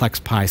on our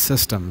Plex Pi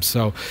system.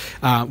 So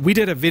we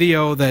did a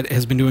video that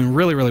has been doing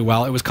really, really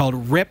well. It was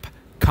called Rip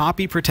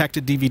Copy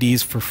Protected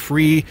DVDs for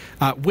free,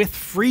 with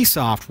free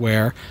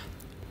software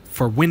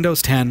for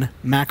Windows 10,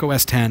 Mac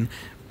OS 10,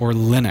 or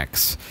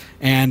Linux.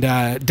 And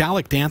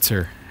Dalek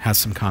Dancer has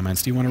some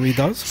comments. Do you want to read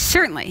those?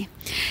 Certainly.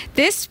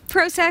 This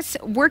process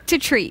worked a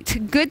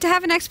treat. Good to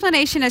have an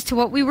explanation as to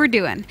what we were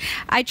doing.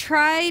 I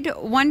tried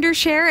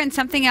Wondershare and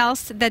something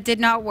else that did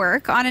not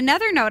work. On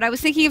another note, I was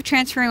thinking of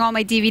transferring all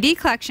my DVD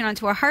collection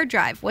onto a hard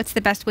drive. What's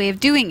the best way of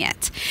doing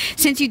it?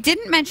 Since you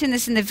didn't mention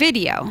this in the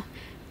video,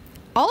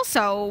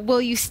 also,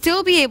 will you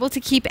still be able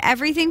to keep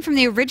everything from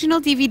the original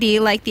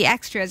DVD, like the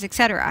extras,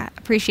 etc.?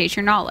 Appreciate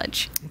your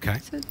knowledge. Okay.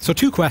 So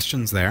 2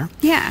 questions there.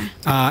 Yeah.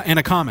 And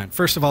a comment.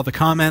 First of all, the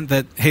comment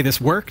that, hey, this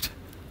worked.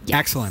 Yes.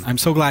 Excellent. I'm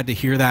so glad to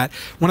hear that.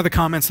 One of the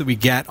comments that we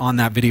get on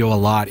that video a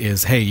lot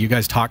is, hey, you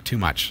guys talk too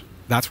much.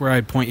 That's where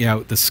I point you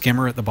out the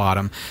skimmer at the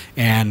bottom,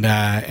 and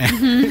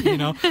you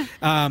know,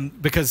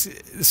 because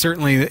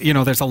certainly, you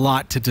know, there's a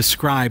lot to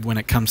describe when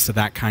it comes to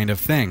that kind of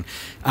thing.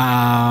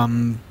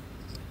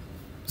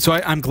 So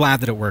I'm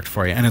glad that it worked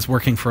for you, and it's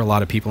working for a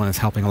lot of people, and it's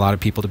helping a lot of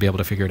people to be able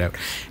to figure it out.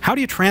 How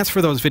do you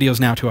transfer those videos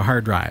now to a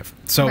hard drive?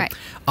 So right.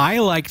 I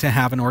like to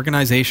have an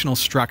organizational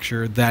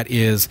structure that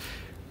is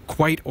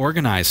quite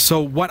organized. So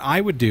what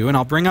I would do, and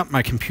I'll bring up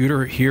my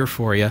computer here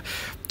for you,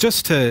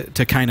 just to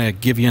kind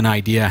of give you an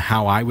idea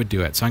how I would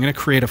do it. So I'm going to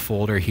create a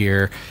folder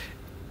here.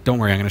 Don't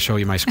worry, I'm going to show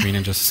you my screen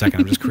in just a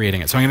second. I'm just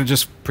creating it. So I'm going to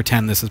just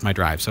pretend this is my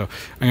drive. So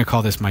I'm going to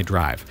call this my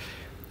drive.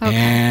 Okay.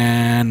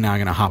 And now I'm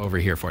going to hop over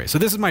here for you. So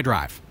this is my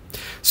drive.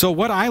 So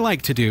what I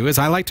like to do is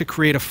I like to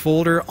create a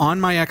folder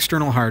on my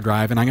external hard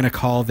drive, and I'm going to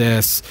call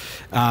this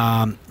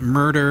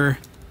Murder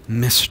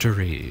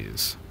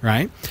Mysteries,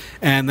 right?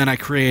 And then I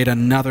create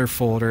another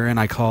folder, and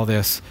I call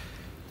this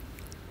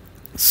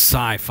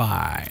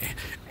Sci-Fi,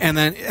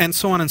 and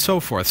so on and so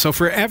forth. So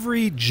for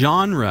every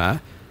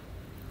genre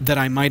that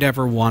I might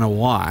ever want to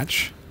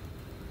watch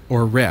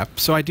or rip,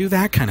 so I do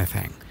that kind of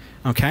thing.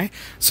 Okay,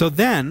 so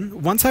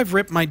then once I've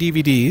ripped my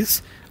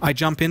DVDs, I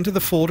jump into the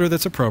folder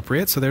that's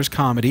appropriate, so there's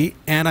comedy,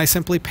 and I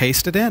simply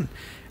paste it in.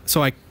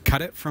 So I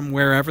cut it from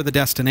wherever the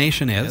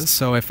destination is.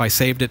 So if I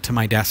saved it to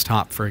my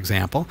desktop, for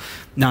example,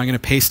 now I'm going to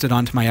paste it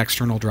onto my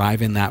external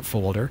drive in that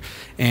folder,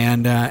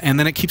 and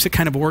then it keeps it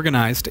kind of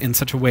organized in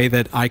such a way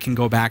that I can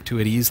go back to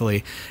it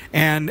easily.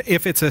 And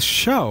if it's a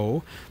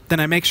show, then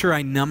I make sure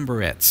I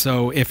number it.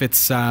 So if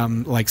it's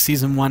like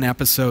Season 1,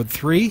 Episode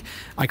 3,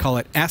 I call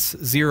it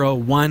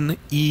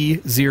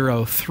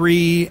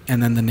S01E03,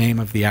 and then the name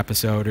of the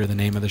episode or the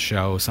name of the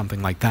show,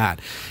 something like that,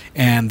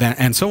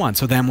 and so on.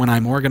 So then when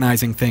I'm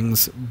organizing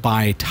things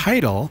by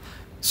title,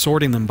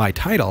 sorting them by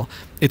title,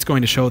 it's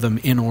going to show them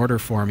in order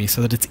for me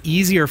so that it's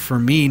easier for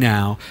me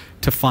now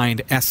to find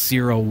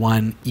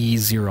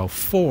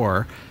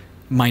S01E04,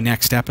 my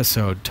next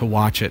episode, to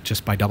watch it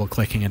just by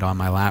double-clicking it on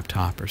my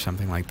laptop or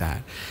something like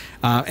that.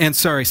 And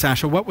sorry,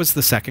 Sasha, what was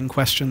the second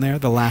question there,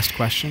 the last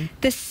question?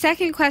 The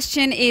second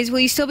question is,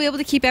 will you still be able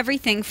to keep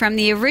everything from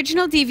the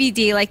original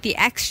DVD, like the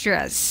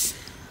extras?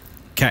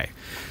 Okay.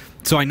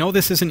 So I know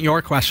this isn't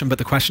your question, but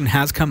the question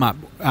has come up.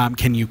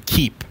 Can you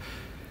keep?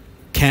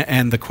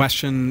 And the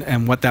question,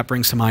 and what that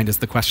brings to mind, is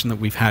the question that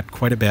we've had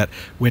quite a bit,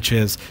 which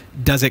is,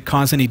 does it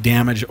cause any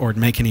damage or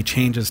make any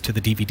changes to the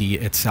DVD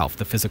itself,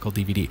 the physical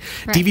DVD?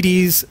 Right.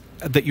 DVDs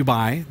that you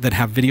buy that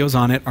have videos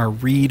on it are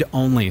read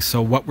only.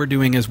 So what we're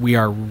doing is we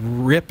are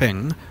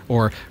ripping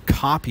or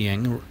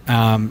copying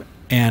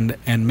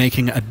and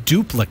making a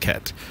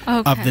duplicate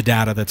of the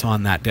data that's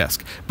on that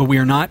disc. But we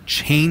are not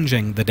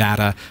changing the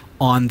data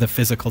on the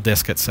physical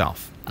disc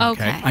itself.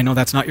 Okay. I know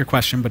that's not your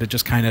question, but it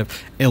just kind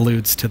of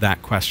alludes to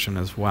that question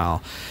as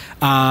well.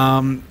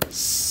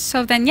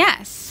 So then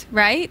yes,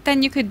 right?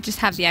 Then you could just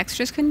have the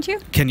extras, couldn't you?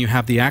 Can you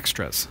have the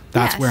extras?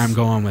 That's where I'm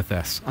going with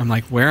this. I'm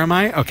like, where am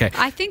I? Okay.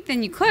 I think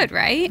then you could,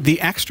 right?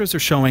 The extras are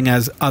showing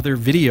as other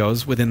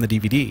videos within the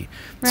DVD.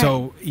 Right.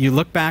 So you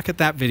look back at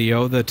that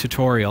video, the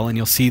tutorial, and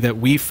you'll see that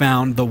we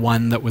found the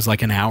one that was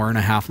like an hour and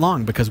a half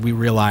long, because we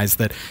realized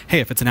that, hey,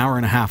 if it's an hour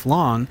and a half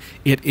long,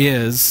 it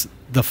is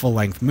the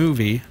full-length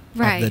movie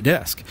of the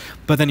disc.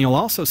 But then you'll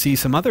also see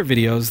some other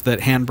videos that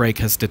Handbrake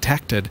has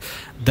detected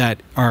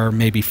that are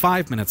maybe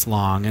 5 minutes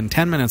long and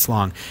 10 minutes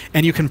long,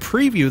 and you can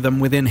preview them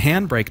within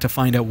Handbrake to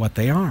find out what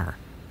they are.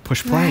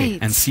 Push play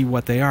and see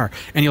what they are,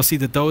 and you'll see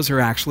that those are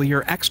actually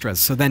your extras.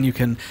 So then you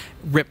can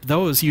rip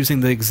those using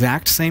the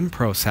exact same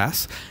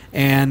process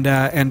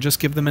and just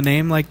give them a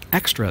name like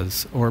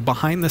extras or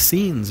behind the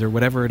scenes or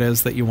whatever it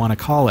is that you want to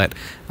call it,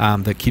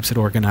 that keeps it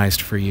organized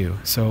for you.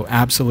 So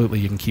absolutely,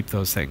 you can keep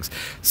those things.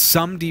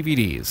 Some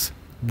DVDs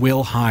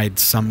will hide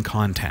some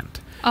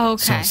content.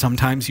 Okay. So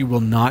sometimes you will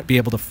not be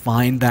able to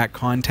find that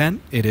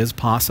content. It is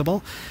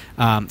possible.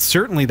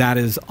 Certainly that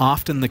is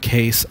often the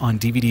case on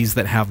DVDs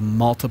that have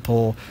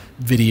multiple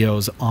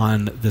videos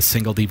on the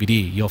single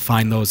DVD. You'll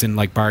find those in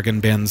like bargain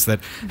bins that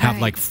have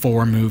like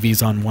 4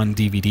 movies on one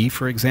DVD,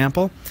 for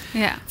example.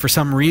 Yeah. For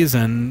some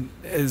reason,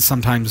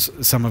 sometimes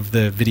some of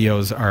the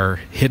videos are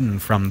hidden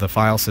from the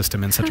file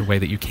system in such a way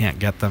that you can't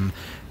get them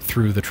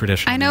through the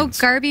traditional I know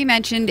means. Garby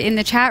mentioned in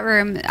the chat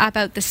room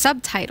about the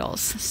subtitles,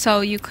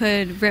 so you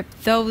could rip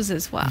those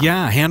as well.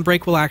 Yeah,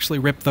 Handbrake will actually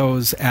rip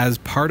those as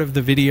part of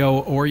the video,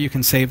 or you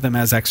can save them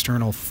as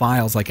external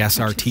files like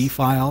SRT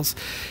files,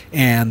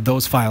 and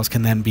those files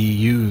can then be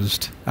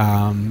used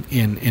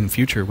in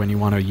future when you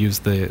want to use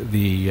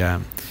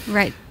the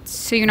right.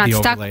 So you're not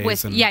stuck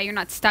with you're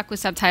not stuck with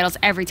subtitles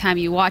every time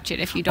you watch it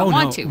if you don't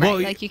want to, right? Well,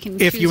 like you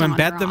can if you choose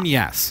embed on or them, off.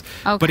 yes.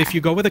 Okay. But if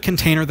you go with a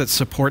container that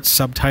supports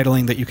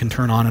subtitling that you can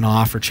turn on and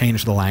off or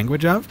change the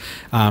language of,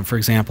 for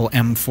example,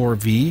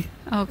 M4V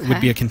would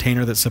be a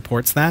container that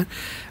supports that.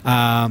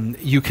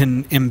 You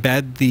can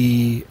embed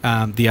the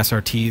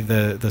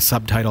SRT, the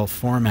subtitle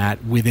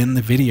format within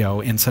the video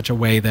in such a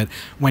way that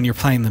when you're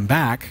playing them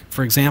back,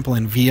 for example,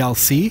 in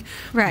VLC,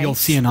 you'll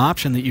see an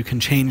option that you can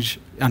change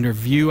under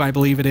View, I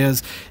believe it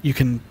is. You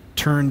can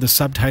turn the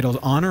subtitles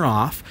on or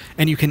off,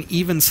 and you can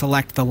even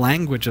select the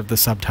language of the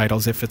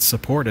subtitles if it's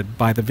supported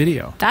by the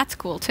video. That's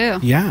cool too.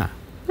 Yeah.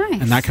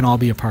 Nice. And that can all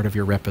be a part of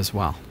your rip as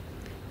well.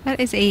 That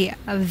is a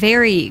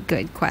very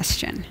good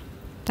question.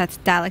 That's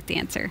Dalek the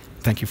answer.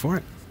 Thank you for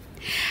it.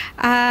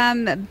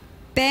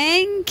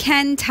 Bang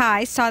Ken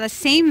Tai saw the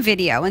same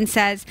video and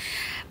says,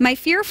 my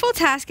fearful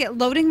task at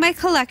loading my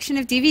collection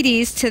of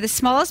DVDs to the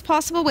smallest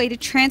possible way to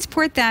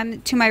transport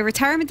them to my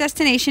retirement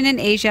destination in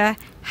Asia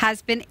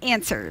has been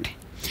answered.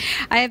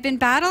 I have been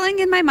battling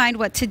in my mind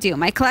what to do.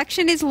 My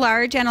collection is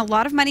large and a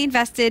lot of money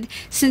invested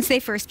since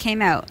they first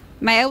came out.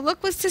 My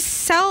outlook was to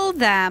sell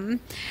them,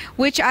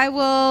 which I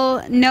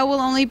will know will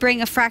only bring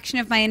a fraction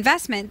of my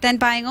investment, then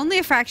buying only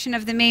a fraction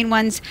of the main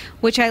ones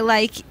which I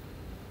like,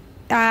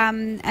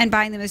 and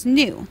buying them as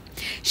new.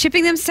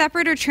 Shipping them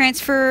separate or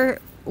transfer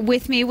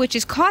with me, which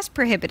is cost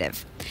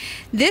prohibitive.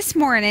 This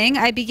morning,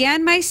 I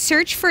began my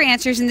search for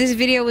answers, and this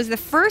video was the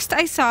first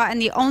I saw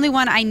and the only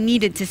one I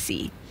needed to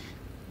see.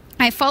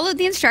 I followed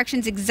the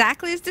instructions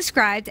exactly as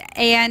described,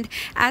 and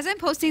as I'm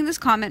posting this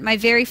comment, my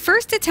very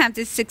first attempt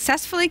is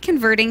successfully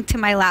converting to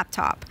my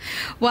laptop.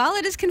 While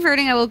it is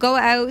converting, I will go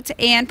out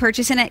and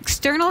purchase an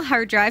external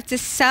hard drive to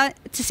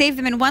save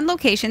them in one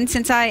location,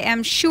 since I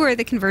am sure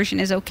the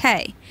conversion is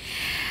okay.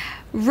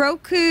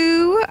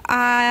 Roku,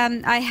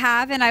 I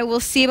have, and I will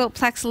see about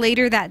Plex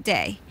later that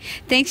day.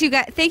 Thank you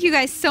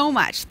guys so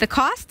much. The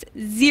cost,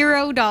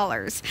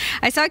 $0.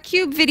 I saw a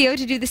Cube video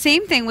to do the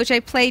same thing, which I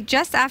played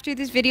just after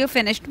this video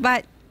finished,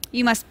 but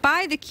you must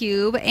buy the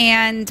cube,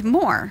 and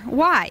more.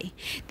 Why?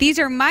 These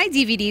are my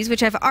DVDs,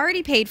 which I've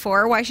already paid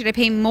for. Why should I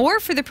pay more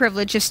for the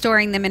privilege of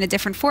storing them in a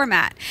different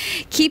format?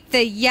 Keep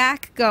the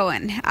yak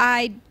going.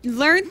 I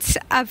learned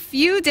a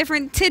few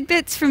different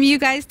tidbits from you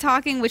guys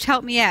talking, which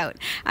helped me out.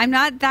 I'm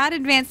not that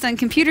advanced on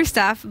computer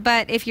stuff,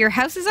 but if your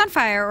house is on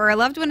fire or a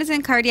loved one is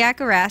in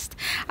cardiac arrest,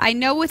 I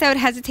know without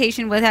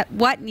hesitation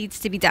what needs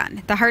to be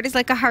done. The heart is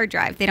like a hard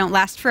drive. They don't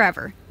last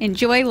forever.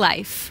 Enjoy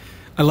life.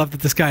 I love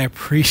that this guy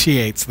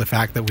appreciates the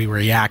fact that we were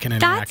yakking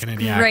and yakking and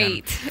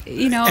yakking. That's great.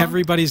 You know,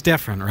 everybody's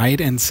different, right?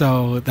 And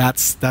so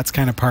that's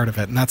kind of part of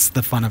it, and that's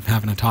the fun of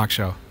having a talk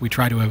show. We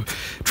try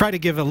to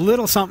give a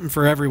little something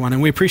for everyone,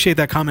 and we appreciate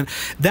that comment.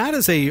 That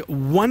is a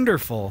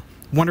wonderful,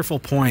 wonderful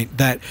point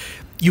that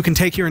you can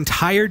take your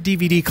entire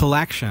DVD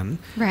collection,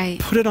 right,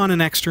 put it on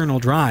an external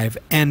drive,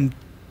 and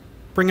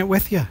bring it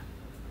with you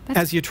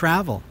as you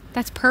travel.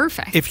 That's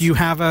perfect. If you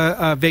have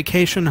a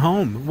vacation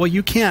home, well,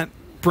 you can't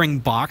bring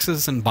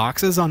boxes and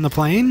boxes on the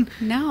plane.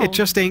 No. It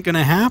just ain't going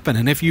to happen.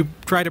 And if you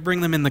try to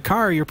bring them in the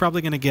car, you're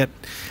probably going to get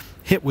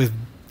hit with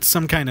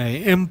some kind of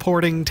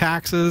importing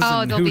taxes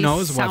and who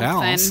knows what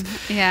else.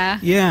 Yeah.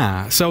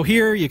 Yeah. So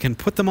here you can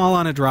put them all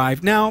on a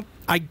drive. Now,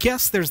 I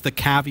guess there's the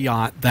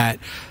caveat that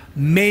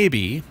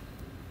maybe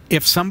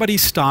if somebody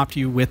stopped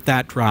you with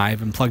that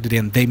drive and plugged it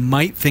in, they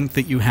might think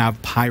that you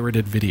have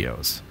pirated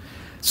videos.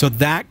 So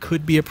that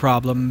could be a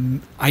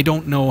problem. I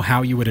don't know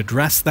how you would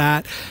address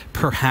that.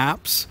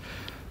 Perhaps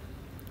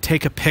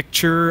take a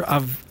picture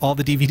of all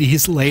the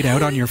DVDs laid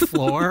out on your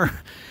floor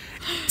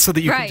so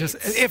that you can just,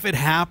 if it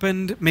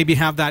happened, maybe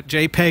have that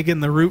JPEG in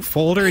the root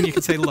folder and you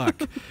can say,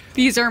 look,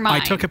 these are mine.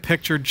 I took a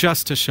picture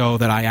just to show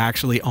that I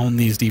actually own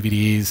these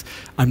DVDs.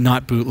 I'm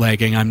not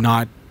bootlegging. I'm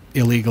not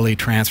illegally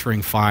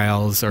transferring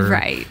files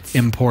or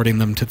importing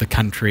them to the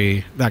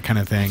country, that kind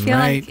of thing,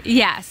 right? Like,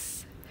 yes.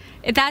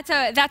 That's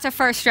a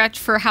first stretch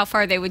for how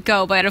far they would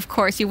go, but of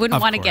course you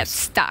wouldn't want to get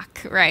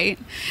stuck, right?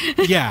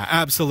 Yeah,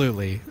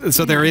 absolutely.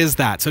 So there is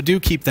that. So do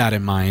keep that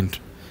in mind.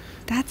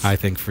 I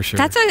think for sure.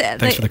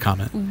 Thanks for the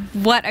comment.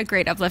 What a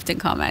great uplifting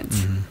comment.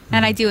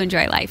 And I do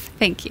enjoy life.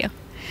 Thank you.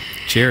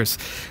 Cheers.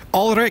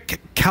 Ulrich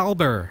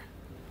Kalber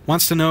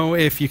wants to know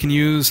if you can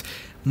use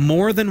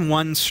more than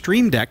one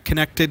Stream Deck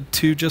connected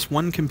to just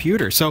one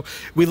computer. So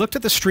we looked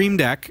at the Stream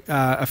Deck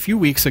a few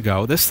weeks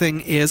ago. This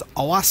thing is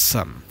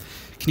awesome.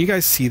 Can you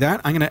guys see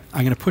that? I'm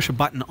gonna push a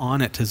button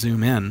on it to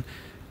zoom in.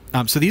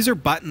 So these are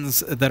buttons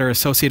that are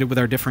associated with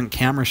our different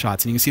camera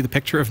shots, and you can see the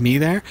picture of me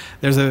there.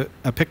 There's a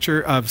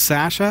picture of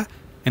Sasha,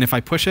 and if I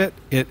push it,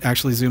 it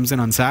actually zooms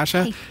in on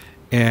Sasha. Hey.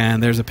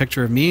 And there's a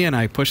picture of me, and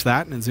I push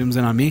that, and it zooms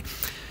in on me.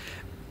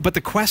 But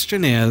the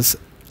question is,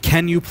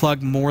 can you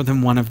plug more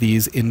than one of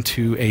these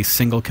into a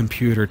single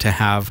computer to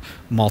have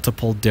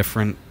multiple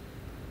different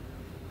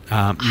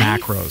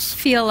macros? I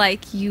feel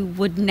like you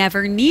would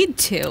never need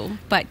to,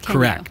 but can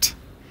Correct.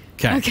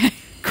 You? Okay.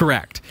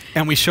 Correct.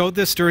 And we showed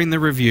this during the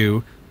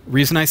review.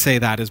 Reason I say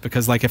that is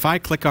because, like, if I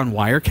click on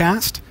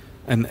Wirecast,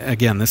 and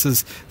again,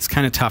 it's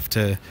kind of tough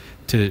to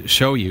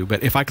show you,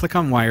 but if I click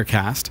on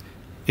Wirecast,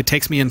 it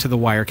takes me into the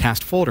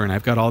Wirecast folder, and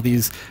I've got all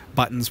these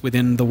buttons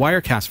within the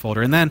Wirecast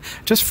folder. And then,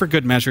 just for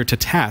good measure to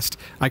test,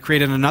 I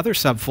created another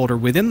subfolder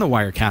within the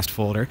Wirecast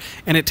folder,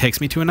 and it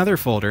takes me to another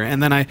folder.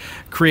 And then I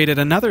created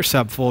another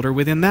subfolder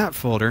within that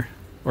folder.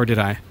 Or did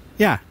I?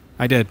 Yeah,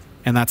 I did.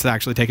 And that's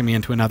actually taken me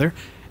into another,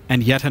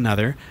 and yet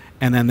another,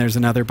 and then there's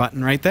another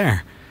button right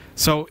there.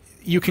 So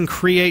you can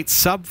create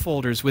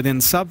subfolders within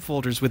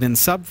subfolders within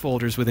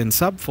subfolders within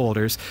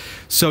subfolders.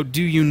 So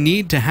do you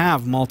need to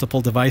have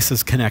multiple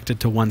devices connected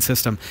to one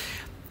system?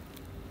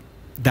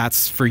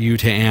 That's for you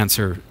to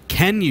answer.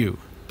 Can you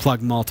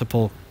plug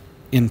multiple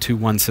into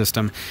one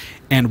system?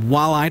 And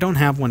while I don't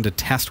have one to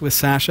test with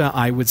Sasha,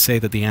 I would say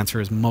that the answer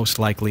is most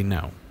likely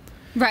no.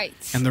 Right.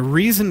 And the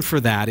reason for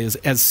that is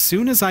as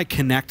soon as I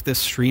connect this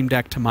Stream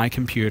Deck to my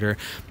computer,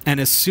 and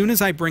as soon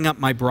as I bring up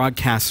my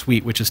broadcast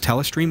suite, which is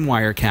Telestream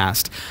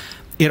Wirecast,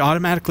 it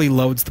automatically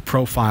loads the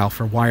profile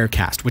for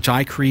Wirecast, which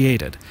I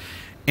created.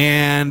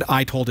 And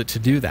I told it to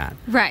do that.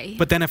 Right.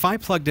 But then if I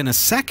plugged in a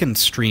second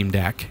Stream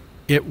Deck,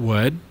 it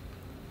would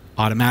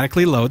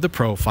automatically load the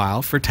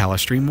profile for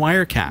Telestream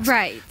Wirecast.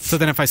 Right. So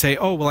then if I say,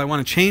 oh, well, I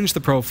want to change the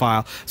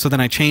profile, so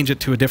then I change it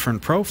to a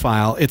different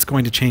profile, it's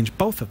going to change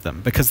both of them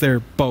because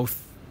they're both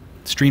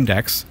Stream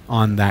Decks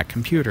on that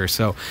computer.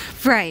 So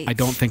I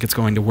don't think it's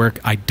going to work.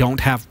 I don't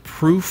have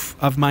proof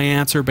of my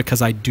answer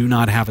because I do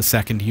not have a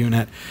second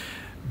unit.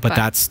 But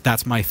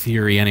that's my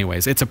theory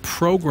anyways. It's a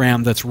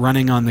program that's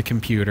running on the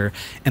computer,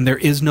 and there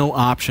is no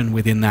option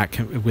within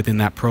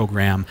that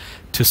program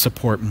to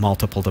support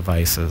multiple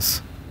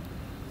devices.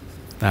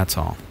 That's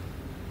all.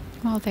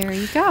 Well, there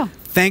you go.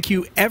 Thank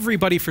you,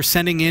 everybody, for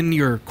sending in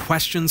your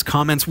questions,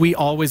 comments. We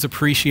always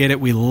appreciate it.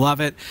 We love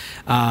it.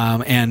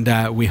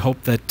 And we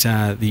hope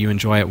that you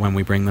enjoy it when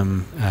we bring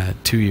them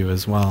to you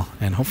as well.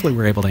 And hopefully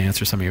we're able to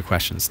answer some of your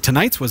questions.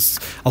 Tonight's was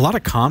a lot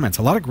of comments,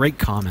 a lot of great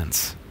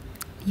comments.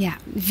 Yeah.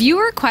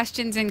 Viewer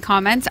questions and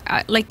comments,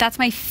 like that's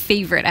my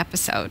favorite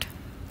episode.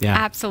 Yeah.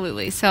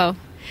 Absolutely. So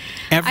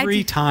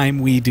Every time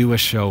we do a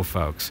show,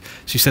 folks,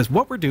 she says,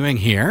 what we're doing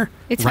here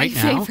right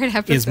now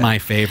is my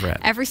favorite.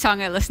 Every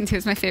song I listen to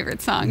is my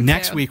favorite song.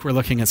 Next week, we're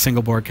looking at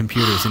single board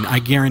computers, and I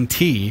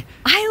guarantee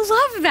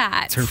I love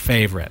that. It's her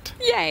favorite.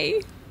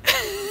 Yay.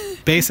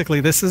 Basically,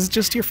 this is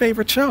just your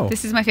favorite show.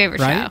 This is my favorite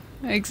show.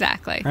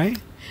 Exactly. Right?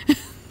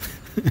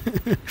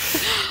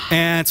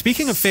 And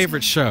speaking of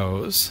favorite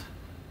shows,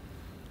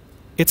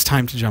 it's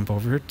time to jump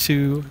over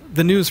to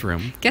the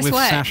newsroom with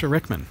Sasha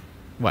Rickman.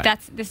 What?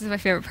 This is my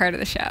favorite part of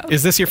the show.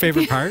 Is this your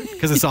favorite part?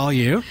 Because it's all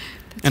you?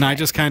 And right. I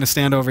just kind of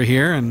stand over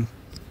here and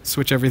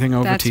switch everything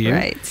over to you.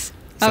 That's right. Is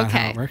that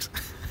how it works?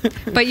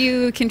 But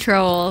you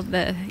control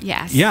the,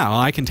 yes. Yeah, well,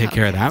 I can take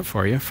care of that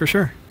for you, for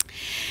sure.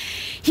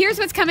 Here's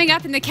what's coming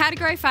up in the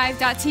Category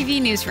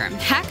 5.tv newsroom.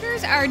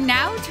 Hackers are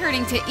now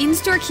turning to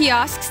in-store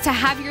kiosks to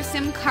have your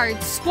SIM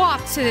card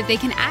swapped so that they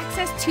can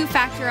access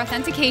two-factor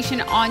authentication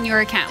on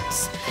your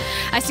accounts.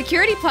 A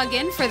security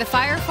plugin for the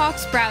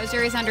Firefox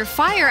browser is under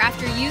fire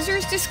after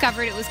users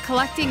discovered it was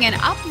collecting and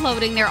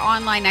uploading their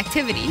online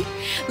activity.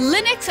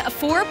 Linux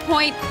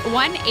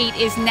 4.18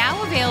 is now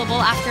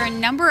available after a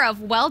number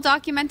of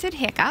well-documented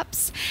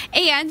hiccups.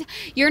 And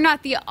you're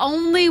not the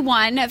only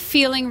one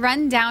feeling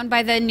run down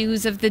by the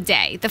news of the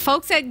day. The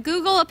folks at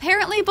Google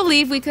apparently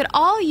believe we could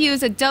all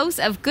use a dose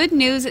of good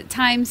news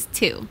times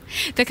 2.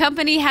 The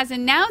company has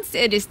announced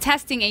it is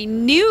testing a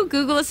new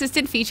Google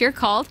Assistant feature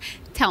called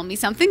Tell Me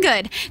Something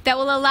Good that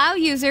will allow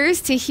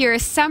users to hear a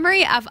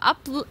summary of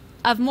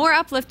more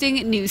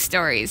uplifting news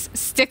stories.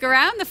 Stick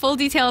around. The full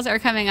details are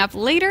coming up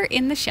later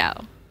in the show.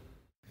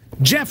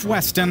 Jeff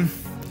Weston.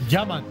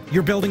 Yeah, man.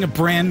 You're building a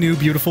brand new,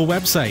 beautiful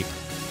website.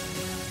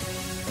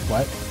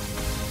 What?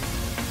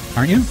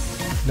 Aren't you?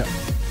 No.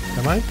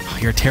 Am I? Oh,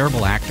 you're a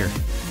terrible actor.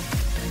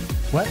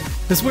 What?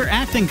 This is where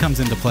acting comes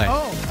into play.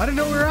 Oh, I didn't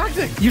know we were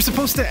acting. You're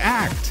supposed to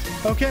act.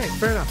 Okay,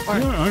 fair enough. All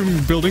right.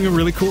 I'm building a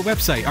really cool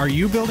website. Are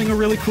you building a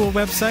really cool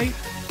website?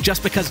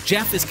 Just because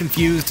Jeff is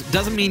confused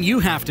doesn't mean you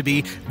have to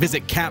be.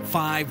 Visit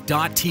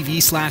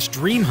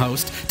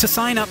cat5.tv/dreamhost to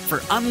sign up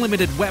for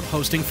unlimited web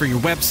hosting for your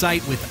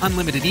website with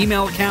unlimited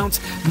email accounts,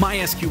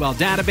 MySQL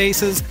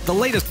databases, the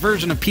latest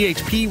version of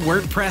PHP,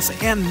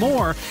 WordPress, and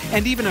more,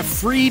 and even a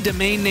free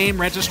domain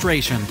name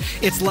registration.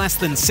 It's less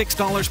than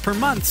 $6 per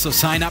month, so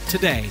sign up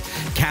today.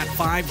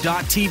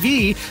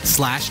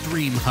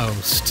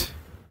 cat5.tv/dreamhost.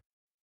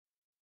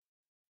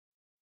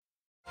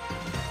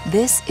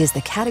 This is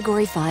the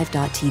Category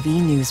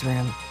 5.tv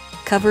newsroom,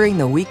 covering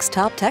the week's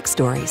top tech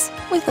stories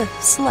with a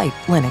slight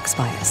Linux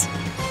bias.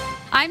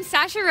 I'm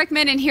Sasha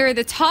Rickman, and here are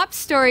the top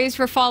stories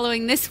we're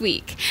following this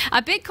week.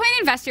 A Bitcoin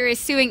investor is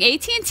suing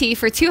AT&T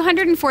for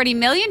 $240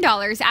 million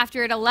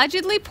after it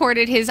allegedly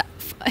ported his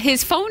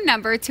phone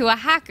number to a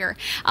hacker,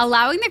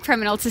 allowing the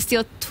criminal to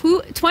steal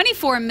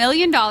 $24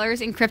 million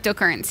in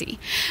cryptocurrency.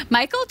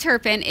 Michael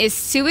Turpin is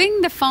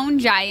suing the phone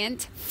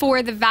giant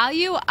for the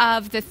value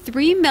of the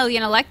 3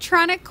 million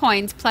electronic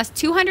coins plus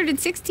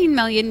 $216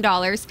 million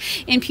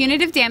in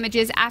punitive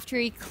damages after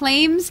he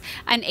claims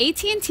an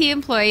AT&T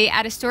employee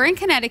at a store in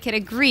Connecticut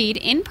agreed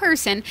in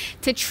person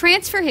to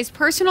transfer his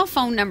personal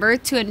phone number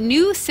to a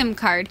new SIM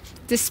card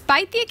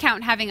despite the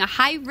account having a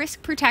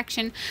high-risk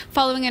protection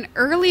following an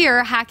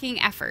earlier hacking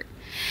effort.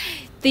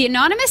 The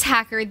anonymous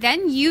hacker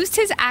then used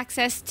his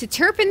access to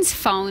Turpin's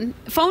phone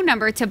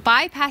number to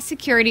bypass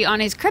security on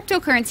his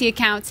cryptocurrency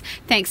accounts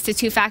thanks to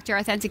two-factor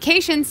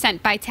authentication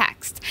sent by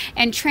text,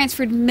 and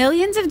transferred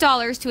millions of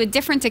dollars to a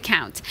different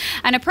account,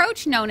 an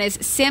approach known as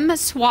SIM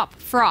swap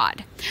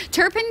fraud.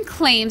 Turpin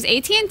claims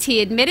AT&T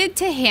admitted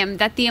to him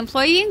that the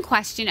employee in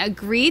question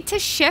agreed to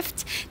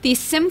shift the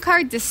SIM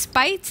card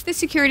despite the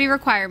security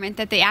requirement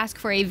that they ask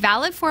for a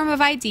valid form of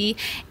ID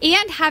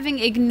and having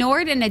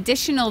ignored an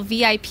additional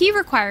VIP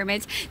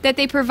requirement that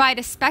they provide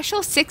a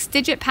special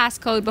 6-digit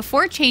passcode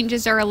before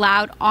changes are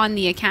allowed on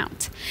the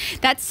account.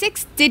 That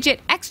 6-digit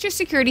extra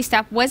security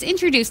step was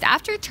introduced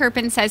after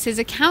Turpin says his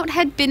account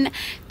had been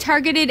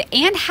targeted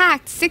and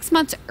hacked 6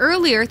 months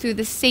earlier through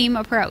the same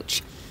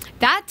approach.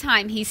 That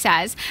time, he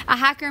says, a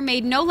hacker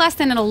made no less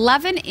than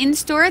 11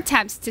 in-store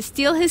attempts to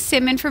steal his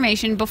SIM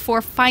information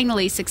before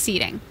finally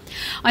succeeding.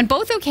 On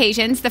both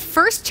occasions, the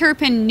first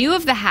Turpin knew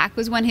of the hack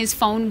was when his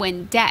phone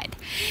went dead.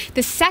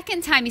 The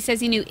second time, he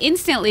says he knew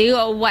instantly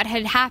what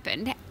had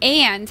happened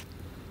and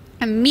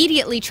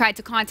immediately tried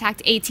to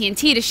contact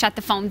AT&T to shut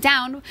the phone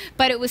down,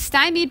 but it was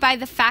stymied by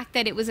the fact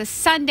that it was a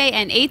Sunday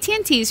and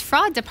AT&T's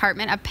fraud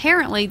department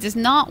apparently does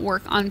not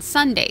work on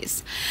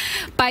Sundays.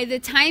 By the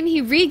time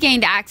he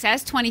regained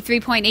access,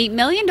 $23.8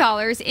 million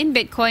in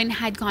Bitcoin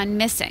had gone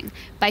missing.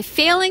 By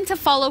failing to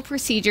follow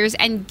procedures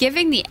and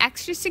giving the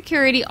extra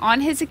security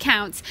on his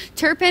accounts,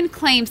 Turpin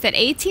claims that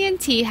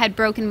AT&T had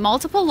broken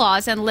multiple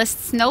laws and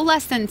lists no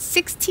less than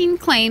 16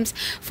 claims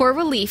for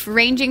relief,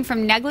 ranging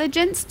from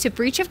negligence to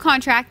breach of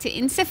contract to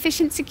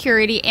insufficient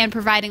security and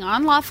providing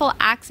unlawful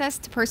access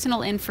to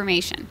personal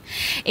information.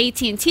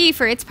 AT&T,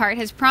 for its part,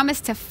 has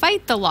promised to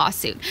fight the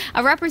lawsuit.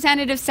 A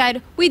representative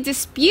said, "We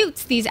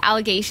dispute these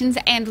allegations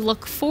and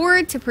look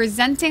forward to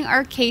presenting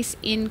our case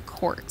in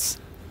court."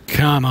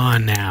 Come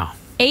on now.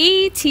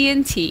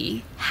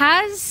 AT&T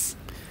has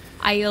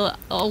a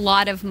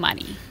lot of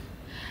money.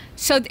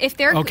 So if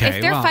they're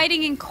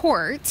fighting in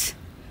court,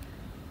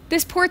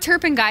 this poor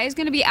Turpin guy is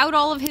going to be out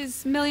all of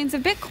his millions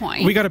of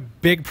Bitcoin. We got a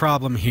big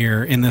problem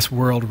here in this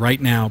world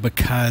right now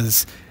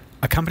because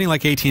a company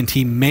like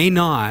AT&T may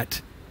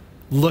not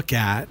look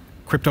at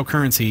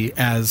cryptocurrency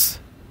as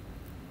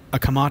a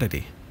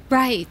commodity.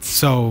 Right.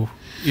 So,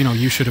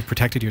 you should have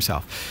protected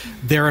yourself.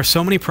 There are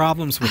so many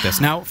problems with this.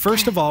 Now,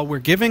 first of all, we're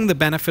giving the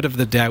benefit of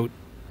the doubt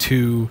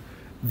to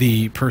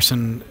the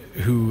person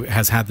who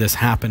has had this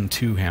happen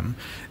to him.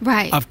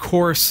 Right. Of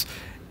course,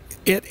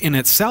 it in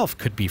itself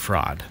could be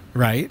fraud,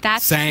 right?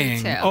 That's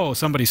saying, true too. oh,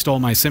 somebody stole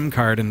my SIM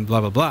card and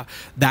blah, blah, blah.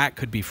 That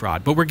could be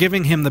fraud. But we're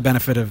giving him the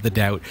benefit of the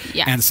doubt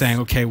and saying,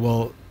 okay,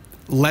 well,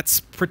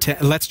 let's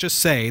just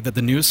say that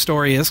the news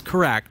story is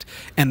correct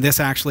and this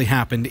actually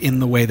happened in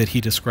the way that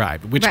he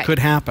described, which could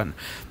happen.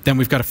 Then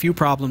we've got a few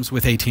problems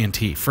with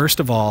AT&T. First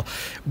of all,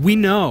 we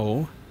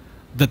know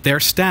that their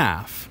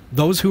staff,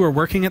 those who are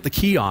working at the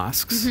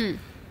kiosks,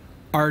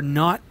 are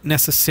not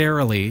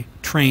necessarily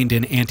trained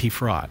in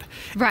anti-fraud.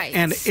 Right.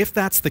 And if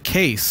that's the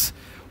case,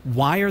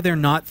 why are there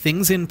not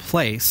things in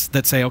place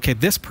that say, okay,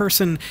 this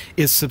person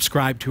is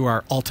subscribed to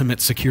our ultimate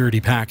security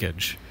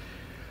package?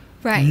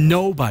 Right.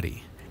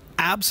 Nobody,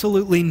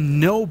 absolutely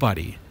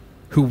nobody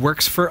who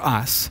works for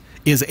us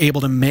is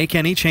able to make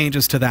any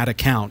changes to that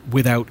account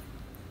without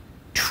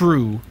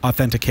true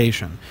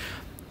authentication.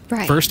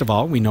 Right. First of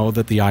all, we know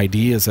that the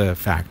ID is a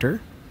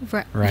factor.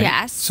 Right?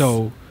 Yes.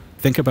 So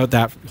think about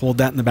that. Hold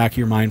that in the back of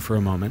your mind for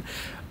a moment.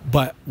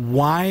 But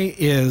why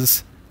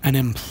is an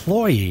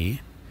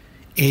employee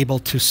able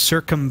to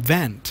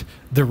circumvent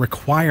the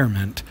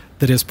requirement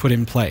that is put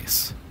in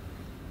place?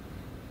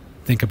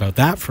 Think about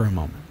that for a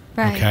moment.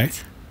 Right. Okay.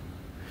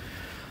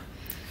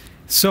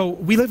 So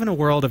we live in a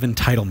world of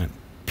entitlement.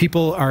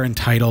 People are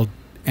entitled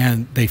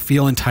and they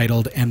feel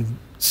entitled, and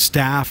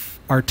staff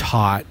are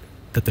taught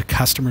that the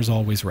customer's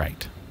always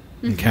right.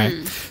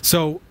 Okay.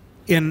 So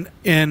in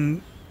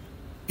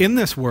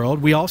this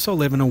world, we also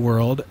live in a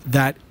world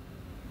that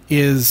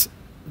is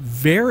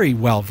very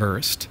well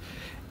versed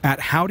at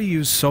how to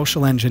use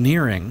social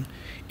engineering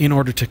in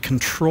order to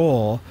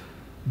control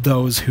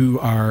those who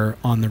are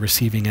on the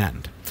receiving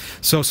end.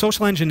 So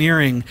social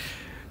engineering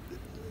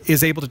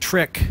is able to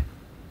trick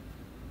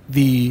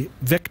the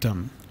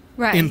victim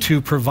into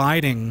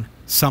providing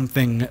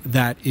something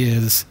that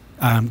is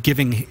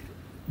giving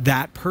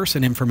that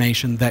person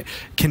information that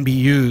can be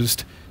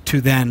used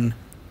to then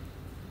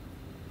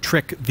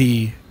trick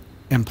the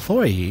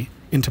employee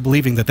into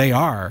believing that they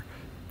are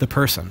the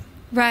person.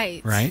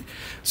 Right. Right?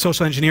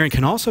 Social engineering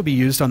can also be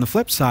used on the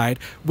flip side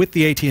with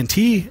the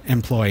AT&T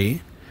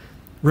employee,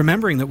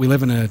 remembering that we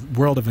live in a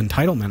world of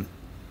entitlement,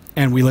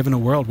 and we live in a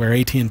world where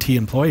AT&T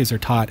employees are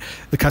taught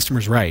the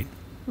customer's right.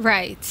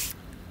 Right.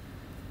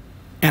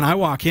 And I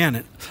walk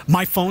in,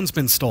 my phone's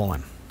been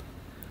stolen.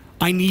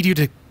 I need you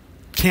to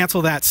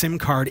cancel that SIM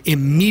card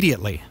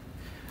immediately.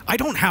 I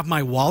don't have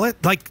my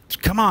wallet. Like,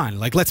 come on.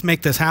 Like, let's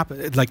make this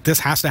happen. Like, this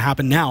has to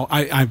happen now.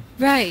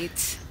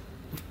 Right.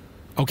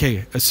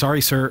 Okay,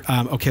 sorry, sir.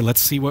 Okay, let's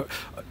see what.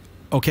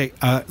 Okay,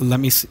 let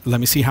me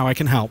see how I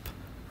can help.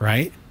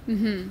 Right.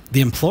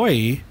 The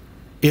employee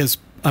is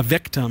a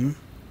victim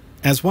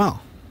as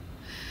well.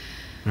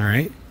 All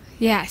right.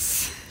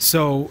 Yes.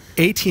 So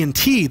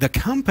AT&T, the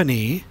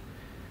company,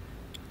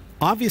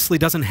 obviously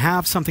doesn't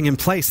have something in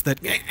place that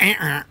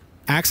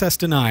access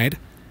denied.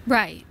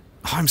 Right.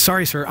 Oh, I'm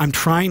sorry, sir. I'm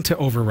trying to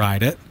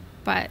override it,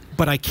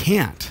 but I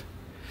can't.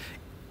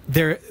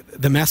 The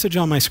message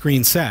on my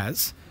screen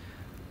says,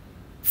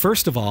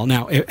 first of all,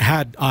 now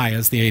had I,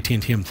 as the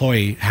AT&T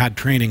employee, had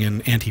training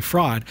in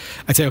anti-fraud,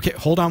 I'd say, okay,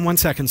 hold on one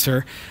second,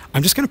 sir.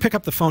 I'm just going to pick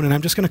up the phone and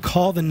I'm just going to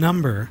call the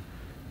number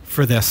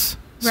for this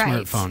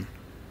smartphone.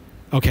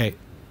 Okay.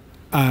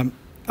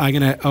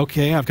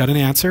 Okay, I've got an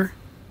answer.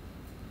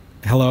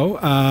 Hello.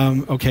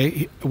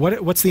 Okay.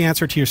 What's the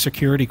answer to your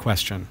security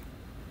question?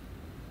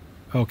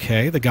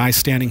 Okay, the guy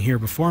standing here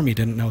before me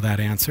didn't know that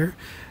answer.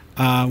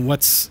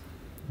 What's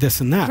this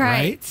and that,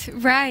 right?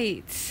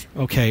 Right.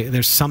 Okay,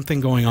 there's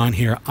something going on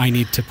here. I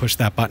need to push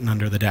that button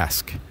under the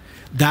desk.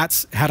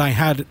 That's, had I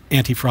had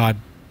anti-fraud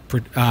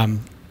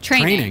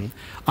training,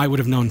 I would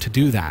have known to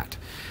do that.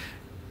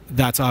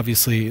 That's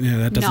obviously,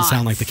 that doesn't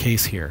sound like the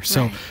case here.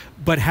 So,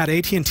 but had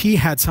AT&T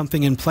had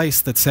something in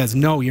place that says,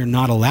 no, you're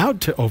not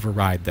allowed to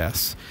override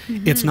this,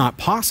 it's not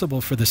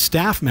possible for the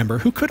staff member,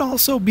 who could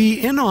also be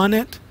in on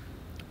it,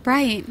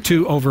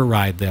 to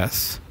override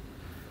this,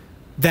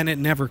 then it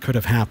never could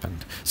have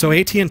happened. So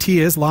AT&T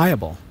is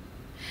liable.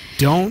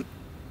 Don't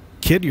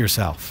kid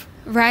yourself.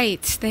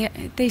 Right.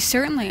 They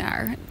certainly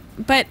are.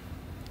 But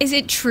is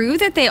it true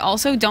that they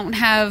also don't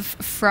have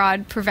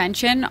fraud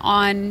prevention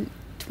on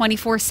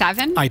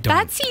 24/7? I don't.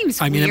 That seems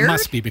weird. I mean, it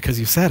must be because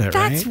you said it,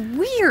 That's right?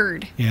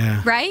 weird.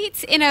 Yeah.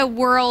 Right? In a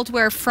world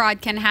where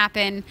fraud can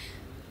happen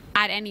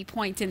at any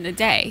point in the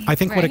day. I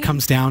think what it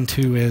comes down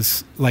to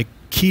is, like,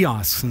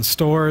 kiosks and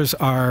stores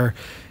are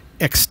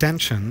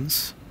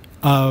extensions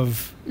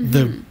of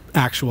the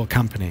actual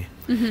company.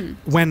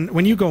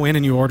 When you go in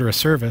and you order a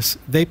service,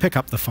 they pick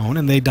up the phone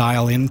and they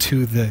dial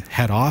into the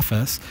head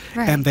office,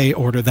 Right. and they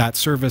order that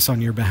service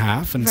on your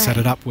behalf and set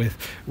it Right. up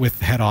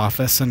with head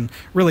office. And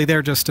really,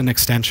 they're just an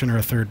extension or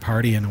a third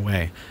party in a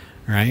way,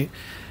 right?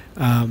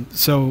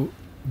 So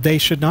they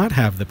should not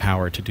have the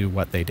power to do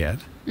what they did.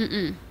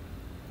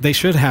 They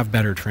should have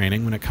better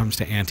training when it comes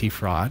to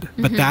anti-fraud,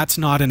 but that's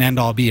not an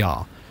end-all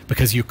be-all,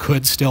 because you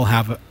could still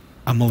have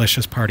a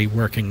malicious party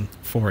working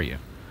for you.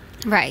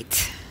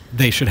 Right.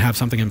 They should have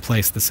something in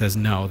place that says,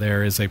 no,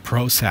 there is a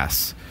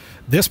process.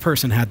 This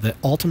person had the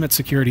ultimate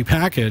security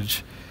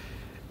package,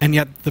 and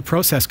yet the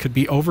process could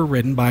be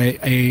overridden by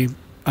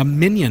a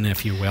minion,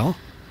 if you will,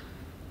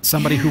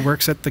 somebody who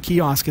works at the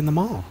kiosk in the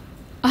mall.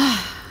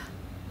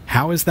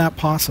 How is that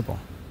possible?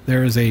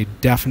 There is a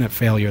definite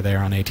failure there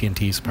on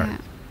AT&T's part. Yeah.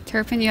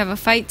 Turpin, you have a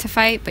fight to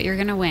fight, but you're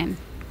going to win.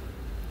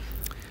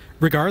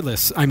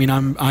 Regardless, I mean,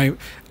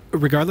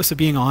 regardless of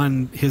being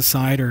on his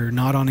side or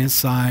not on his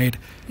side,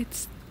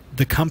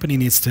 the company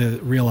needs to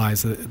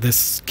realize that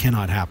this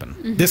cannot happen.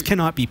 This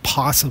cannot be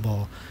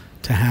possible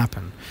to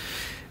happen.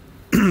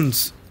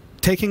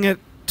 Taking it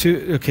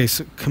to, okay,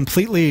 so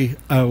completely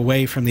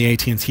away from the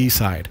AT&T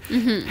side,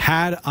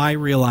 had I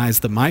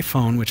realized that my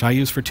phone, which I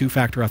use for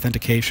two-factor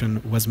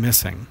authentication, was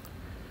missing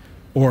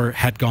or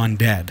had gone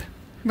dead,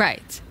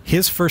 Right.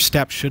 his first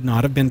step should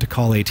not have been to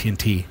call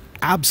AT&T.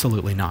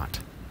 Absolutely not.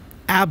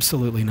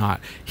 Absolutely not.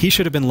 He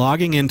should have been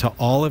logging into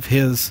all of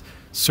his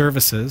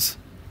services.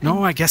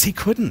 No, I guess he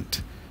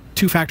couldn't.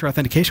 Two-factor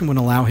authentication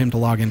wouldn't allow him to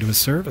log into his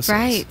services.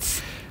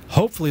 Right.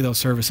 Hopefully those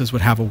services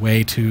would have a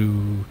way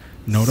to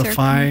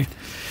notify.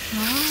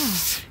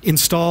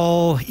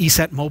 Install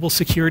ESET Mobile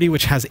Security,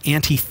 which has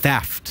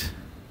anti-theft.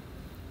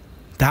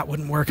 That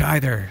wouldn't work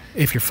either.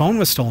 If your phone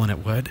was stolen,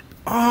 it would.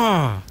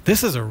 Oh,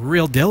 this is a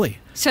real dilly.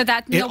 So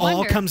that no It all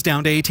wonder. comes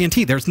down to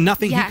AT&T. There's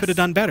nothing he Yes. could have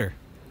done better.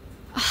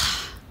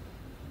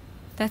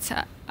 That's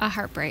a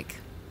heartbreak.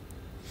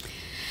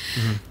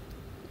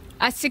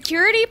 A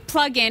security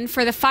plugin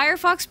for the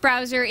Firefox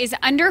browser is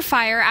under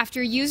fire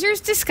after users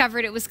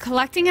discovered it was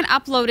collecting and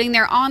uploading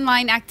their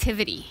online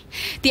activity.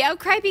 The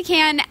outcry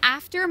began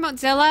after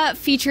Mozilla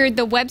featured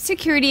the web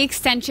security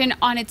extension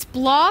on its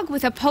blog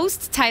with a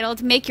post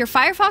titled "Make Your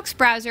Firefox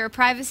Browser a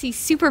Privacy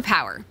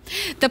Superpower."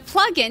 The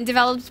plugin,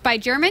 developed by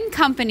German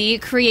company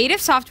Creative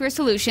Software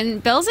Solution,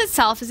 bills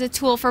itself as a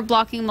tool for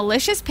blocking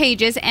malicious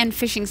pages and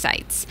phishing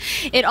sites.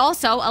 It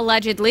also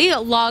allegedly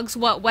logs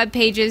what web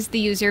pages the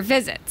user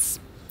visits.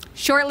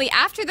 Shortly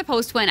after the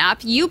post went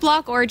up,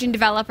 uBlock Origin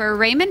developer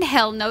Raymond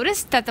Hill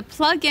noticed that the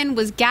plugin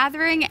was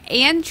gathering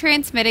and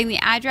transmitting the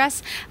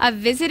address of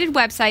visited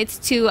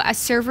websites to a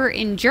server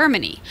in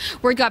Germany.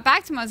 Word got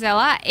back to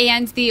Mozilla,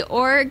 and the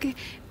org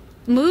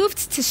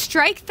moved to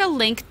strike the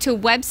link to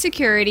web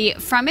security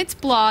from its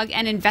blog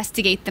and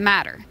investigate the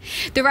matter.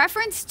 The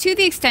reference to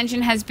the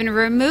extension has been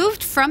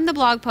removed from the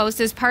blog post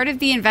as part of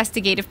the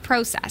investigative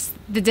process.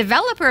 The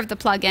developer of the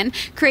plugin,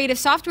 Creative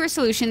Software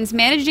Solutions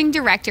Managing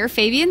Director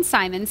Fabian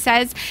Simon,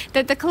 says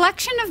that the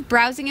collection of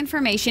browsing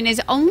information is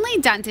only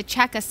done to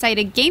check a site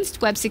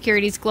against web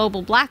security's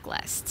global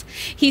blacklist.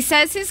 He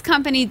says his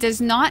company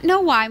does not know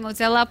why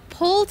Mozilla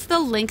pulled the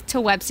link to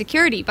web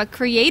security, but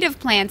Creative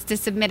plans to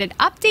submit an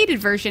updated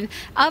version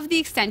of the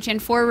extension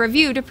for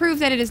review to prove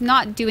that it is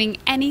not doing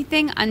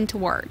anything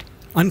untoward.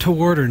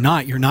 Untoward or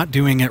not, you're not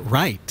doing it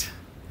right.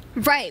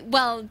 Right,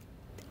 well,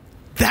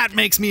 That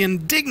makes me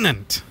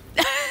indignant.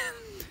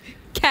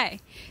 okay.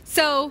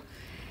 So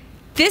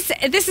this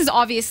is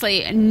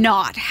obviously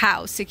not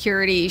how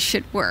security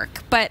should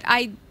work, but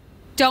I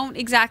don't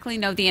exactly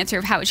know the answer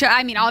of how it should.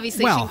 I mean,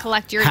 obviously you Well, can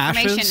collect your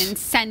hashes, information and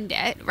send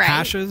it, right?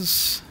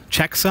 Hashes,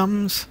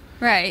 checksums.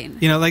 Right.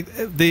 You know, like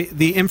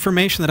the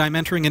information that I'm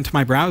entering into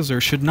my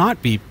browser should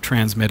not be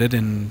transmitted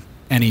in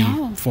any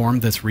form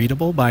that's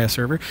readable by a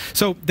server.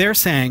 So they're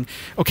saying,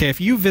 okay,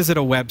 if you visit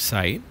a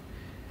website,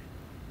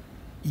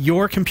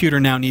 your computer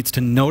now needs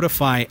to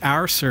notify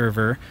our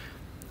server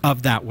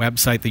of that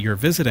website that you're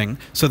visiting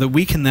so that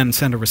we can then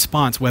send a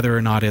response whether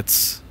or not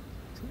it's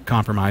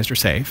compromised or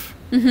safe.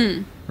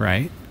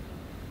 Right?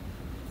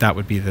 That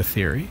would be the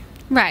theory.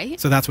 Right.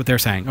 So that's what they're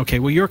saying. Okay,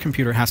 well, your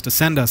computer has to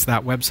send us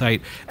that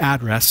website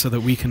address so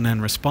that we can then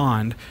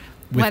respond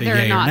with Whether a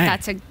yay or not nay.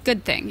 that's a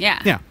good thing.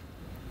 Yeah. Yeah.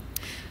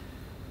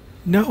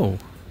 No.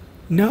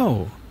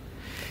 No.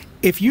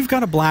 If you've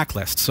got a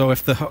blacklist, so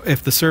if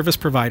the service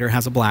provider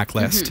has a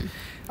blacklist,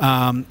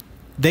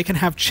 they can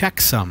have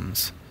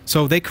checksums.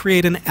 So they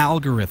create an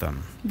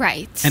algorithm.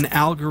 Right. An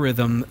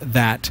algorithm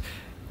that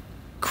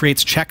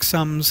creates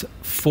checksums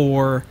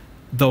for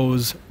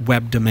those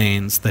web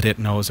domains that it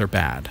knows are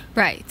bad.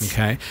 Right.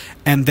 Okay?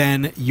 And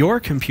then your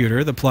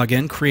computer, the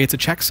plugin, creates a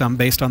checksum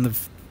based on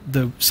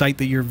the site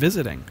that you're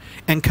visiting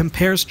and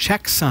compares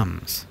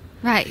checksums.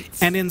 Right.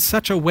 And in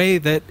such a way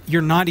that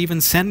you're not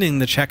even sending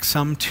the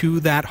checksum to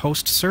that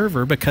host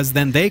server, because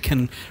then they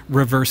can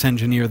reverse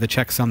engineer the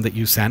checksum that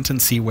you sent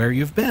and see where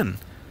you've been.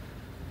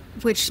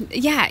 Which,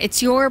 yeah,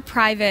 it's your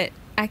private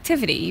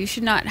activity. You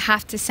should not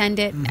have to send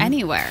it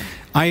anywhere.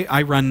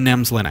 I run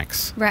NEMS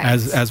Linux, Right.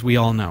 as we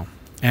all know.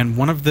 And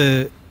one of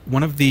the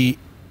one of the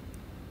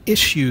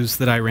issues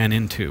that I ran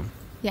into,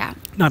 Yeah.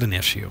 not an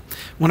issue,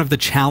 one of the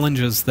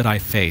challenges that I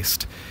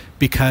faced,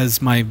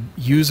 because my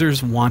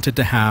users wanted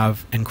to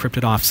have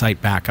encrypted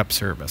offsite backup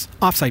service.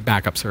 Offsite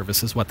backup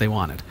service is what they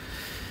wanted.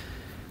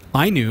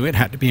 I knew it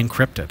had to be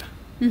encrypted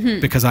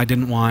because I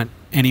didn't want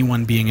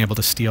anyone being able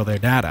to steal their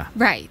data.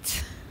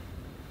 Right.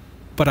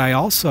 But I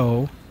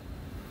also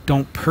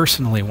don't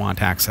personally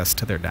want access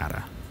to their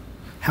data.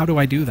 How do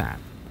I do that?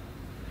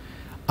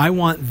 I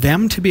want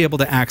them to be able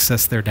to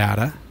access their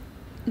data,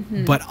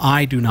 but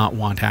I do not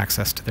want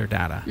access to their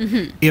data.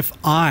 If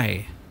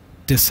I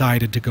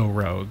decided to go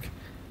rogue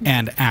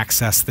and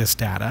access this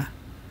data,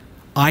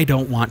 I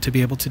don't want to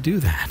be able to do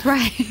that.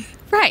 Right.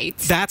 Right.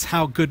 That's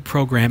how good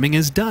programming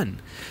is done.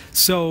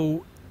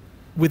 So,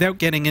 without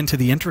getting into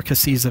the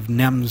intricacies of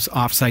NEM's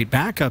offsite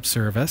backup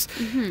service,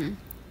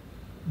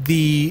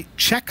 the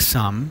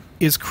checksum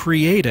is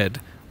created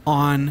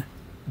on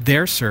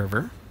their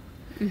server,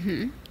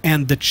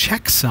 and the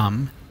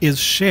checksum is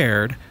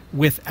shared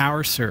with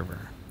our server.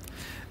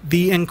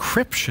 The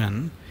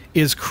encryption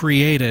is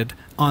created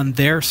on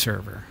their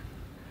server.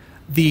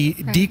 The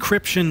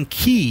decryption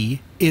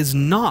key is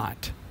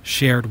not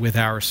shared with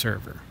our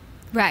server.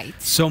 Right.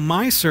 So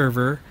my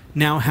server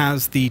now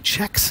has the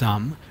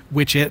checksum,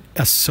 which it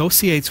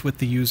associates with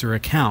the user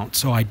account.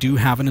 So I do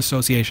have an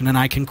association, and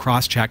I can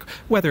cross-check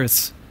whether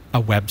it's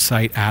a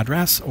website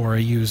address or a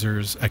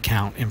user's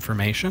account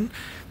information.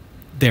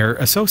 They're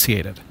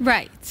associated.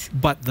 Right.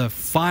 But the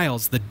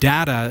files, the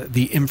data,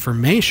 the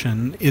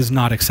information is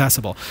not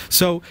accessible.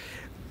 So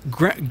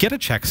get a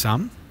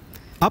checksum,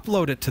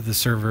 upload it to the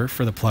server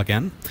for the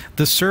plugin.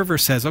 The server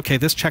says, okay,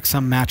 this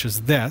checksum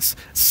matches this,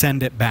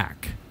 send it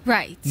back.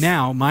 Right.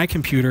 Now my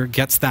computer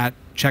gets that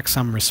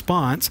checksum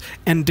response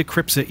and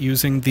decrypts it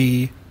using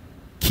the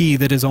key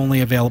that is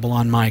only available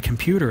on my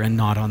computer and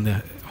not on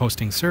the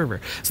hosting server.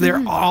 So there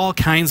are all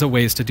kinds of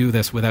ways to do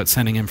this without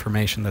sending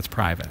information that's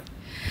private.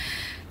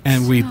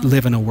 And we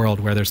live in a world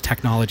where there's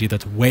technology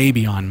that's way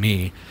beyond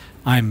me.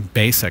 I'm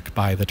basic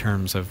by the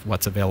terms of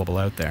what's available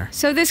out there.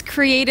 So this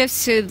creative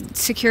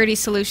security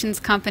solutions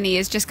company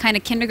is just kind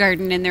of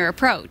kindergarten in their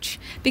approach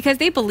because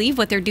they believe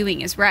what they're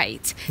doing is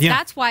right. Yeah.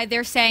 That's why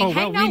they're saying, Oh,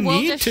 hey, well, no, we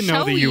we'll need just to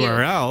know show the you.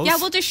 URLs. Yeah,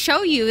 we'll just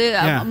show you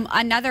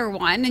another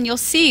one, and you'll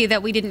see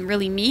that we didn't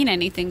really mean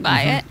anything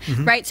by it,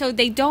 right? So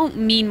they don't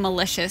mean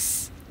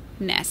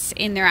maliciousness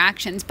in their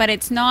actions, but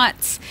it's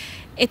not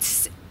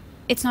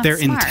Their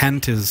smart.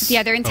 intent is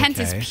their intent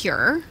okay. is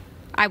pure,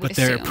 I would But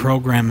their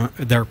assume.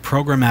 their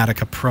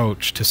programmatic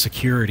approach to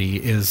security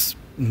is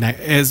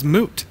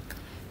moot.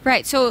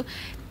 Right. So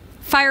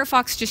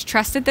Firefox just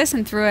trusted this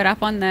and threw it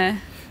up on the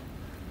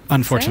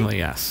Unfortunately, site?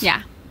 yes.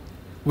 Yeah.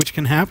 Which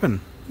can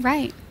happen.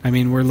 Right. I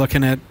mean, we're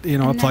looking at, a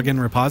And then- plugin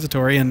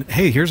repository, and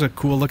hey, here's a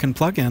cool looking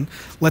plugin.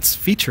 Let's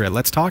feature it.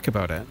 Let's talk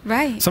about it.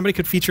 Right. Somebody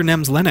could feature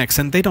NEMS Linux,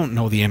 and they don't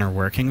know the inner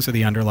workings or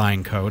the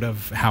underlying code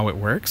of how it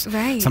works.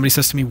 Right. Somebody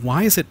says to me,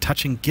 why is it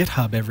touching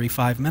GitHub every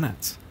 5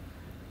 minutes?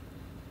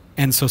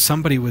 And so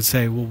somebody would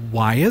say, well,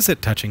 why is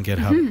it touching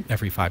GitHub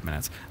every 5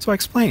 minutes? So I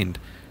explained.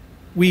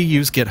 We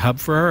use GitHub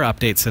for our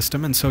update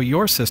system, and so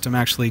your system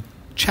actually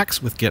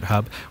checks with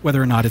GitHub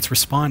whether or not it's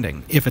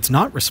responding. If it's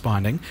not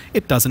responding,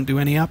 it doesn't do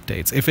any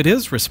updates. If it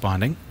is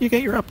responding, you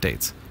get your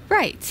updates.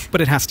 Right.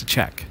 But it has to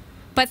check.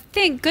 But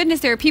thank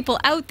goodness there are people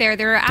out there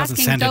that are Doesn't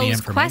asking send any those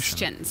information.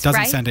 questions.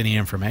 Doesn't right? send any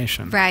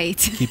information. Right.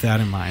 Keep that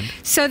in mind.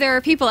 So there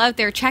are people out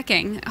there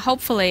checking,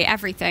 hopefully,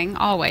 everything,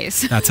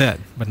 always. That's it,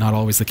 but not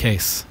always the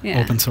case. Yeah.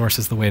 Open source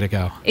is the way to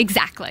go.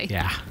 Exactly.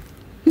 Yeah.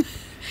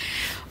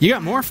 You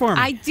got more for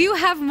me? I do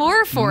have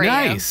more for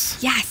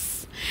Nice. you. Yes.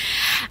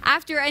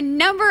 After a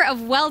number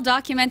of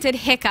well-documented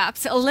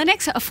hiccups,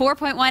 Linux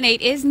 4.18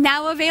 is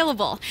now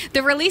available.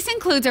 The release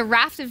includes a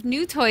raft of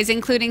new toys,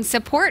 including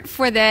support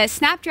for the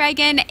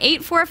Snapdragon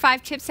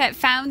 845 chipset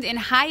found in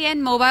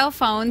high-end mobile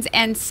phones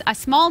and a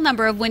small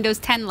number of Windows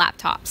 10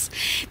 laptops.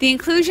 The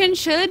inclusion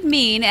should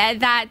mean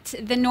that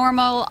the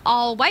normal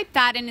 "I'll wipe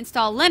that and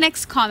install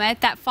Linux"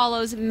 comment that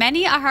follows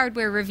many a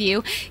hardware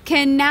review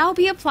can now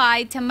be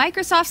applied to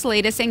Microsoft's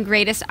latest and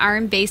greatest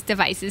ARM-based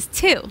devices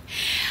too.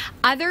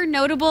 Other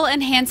notable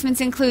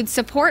enhancements include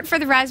support for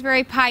the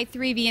Raspberry Pi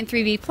 3B and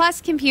 3B Plus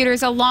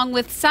computers, along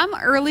with some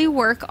early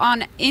work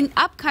on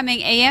upcoming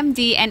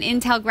AMD and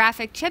Intel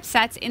graphic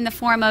chipsets in the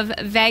form of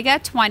Vega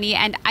 20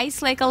 and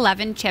Ice Lake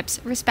 11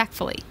 chips,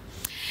 respectively.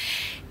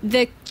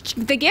 The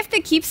gift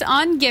that keeps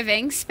on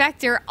giving,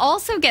 Spectre,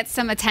 also gets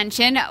some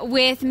attention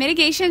with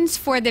mitigations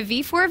for the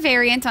V4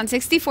 variant on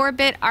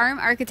 64-bit ARM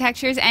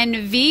architectures and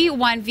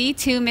V1,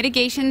 V2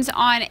 mitigations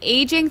on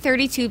aging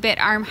 32-bit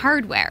ARM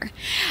hardware.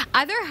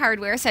 Other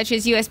hardware, such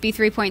as USB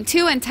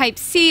 3.2 and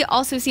Type-C,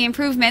 also see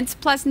improvements,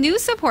 plus new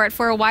support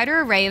for a wider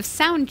array of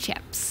sound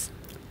chips.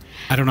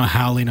 I don't know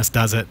how Linus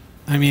does it.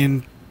 I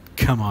mean,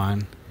 come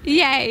on.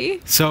 Yay!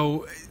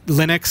 So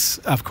Linux,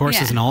 of course,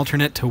 Yeah. is an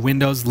alternate to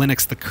Windows.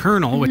 Linux, the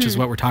kernel, which is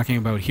what we're talking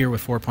about here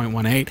with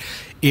 4.18,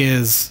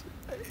 is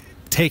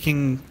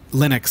taking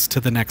Linux to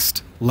the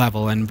next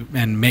level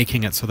and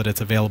making it so that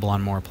it's available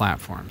on more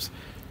platforms.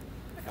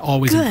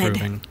 always Good.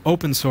 improving.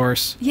 Open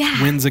source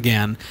Yeah. wins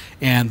again.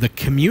 And the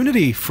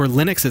community for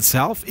Linux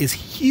itself is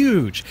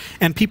huge.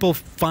 And people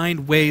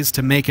find ways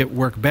to make it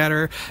work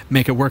better,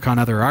 make it work on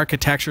other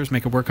architectures,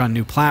 make it work on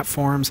new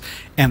platforms.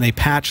 And they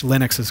patch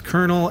Linux's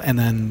kernel, and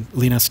then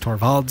Linus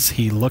Torvalds,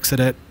 he looks at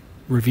it,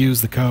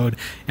 reviews the code,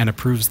 and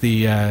approves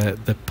the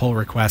pull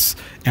requests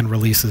and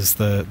releases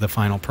the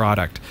final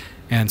product.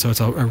 And so it's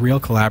a real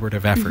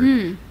collaborative effort.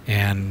 Mm-hmm.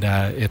 And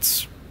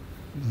it's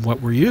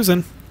what we're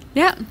using.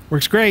 Yeah.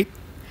 Works great.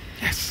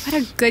 What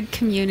a good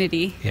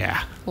community.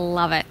 Yeah.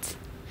 Love it.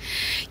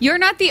 You're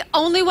not the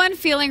only one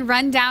feeling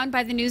run down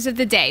by the news of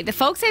the day. The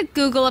folks at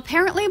Google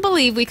apparently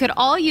believe we could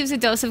all use a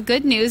dose of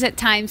good news at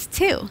times,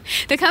 too.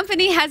 The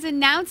company has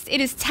announced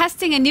it is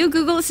testing a new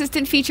Google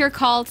Assistant feature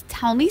called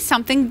Tell Me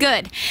Something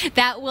Good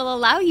that will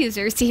allow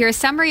users to hear a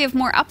summary of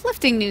more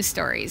uplifting news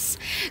stories.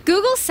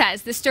 Google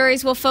says the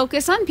stories will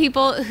focus on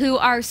people who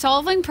are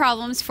solving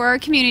problems for our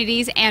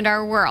communities and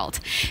our world.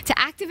 To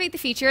activate the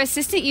feature,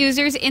 Assistant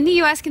users in the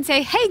U.S. can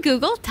say, "Hey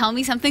Google, tell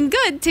me something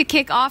good," to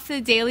kick off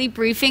the daily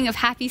briefing of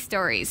happy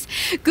stories.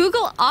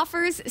 Google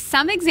offers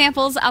some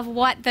examples of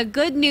what the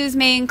good news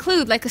may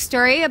include, like a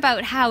story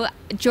about how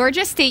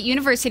Georgia State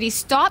University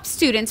stopped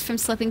students from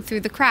slipping through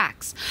the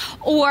cracks,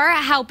 or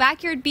how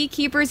backyard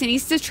beekeepers in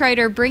East Detroit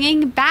are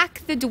bringing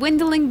back the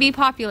dwindling bee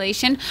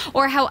population,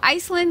 or how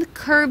Iceland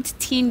curbed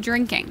teen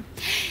drinking.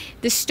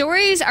 The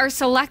stories are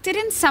selected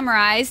and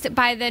summarized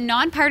by the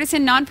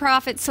nonpartisan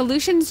nonprofit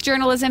Solutions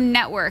Journalism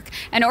Network,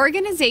 an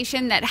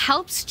organization that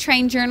helps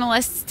train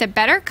journalists to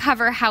better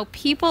cover how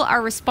people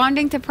are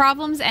responding to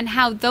problems and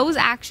how those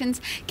actions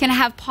can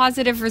have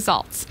positive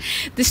results.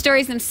 The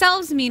stories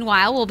themselves,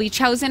 meanwhile, will be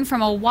chosen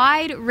from a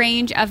wide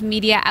range of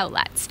media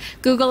outlets.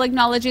 Google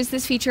acknowledges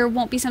this feature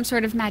won't be some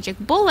sort of magic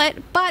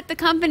bullet, but the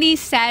company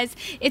says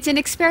it's an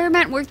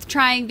experiment worth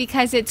trying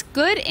because it's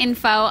good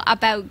info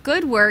about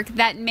good work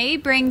that may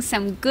bring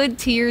some good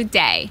to your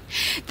day.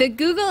 The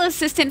Google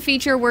Assistant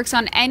feature works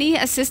on any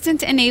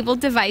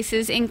Assistant-enabled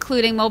devices,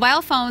 including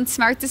mobile phones,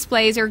 smart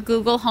displays, or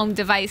Google Home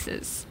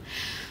devices.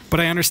 But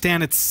I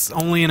understand it's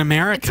only in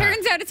America. It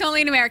turns out it's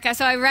only in America.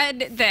 So I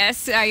read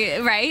this,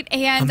 right?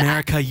 And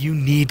America, you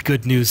need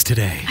good news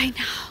today. I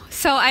know.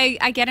 So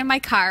I get in my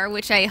car,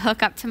 which I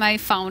hook up to my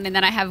phone, and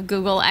then I have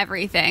Google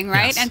everything,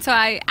 right? Yes. And so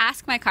I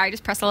ask my car, I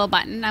just press a little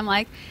button, and I'm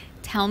like,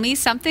 tell me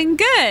something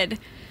good.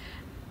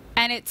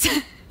 And it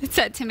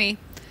said to me,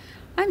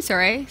 I'm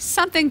sorry,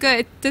 something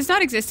good does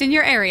not exist in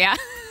your area.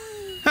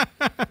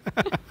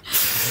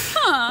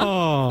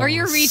 Oh, or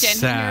your region.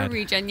 sad. In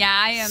your region. Yeah,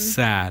 I am.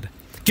 Sad.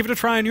 Give it a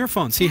try on your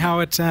phone. See how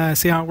it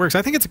works.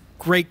 I think it's a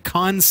great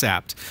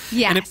concept.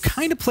 Yes. And it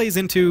kind of plays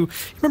into.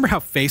 Remember how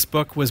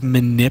Facebook was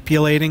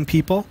manipulating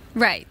people?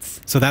 Right.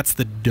 So that's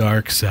the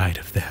dark side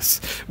of this,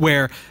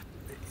 where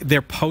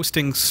they're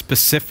posting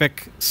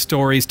specific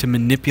stories to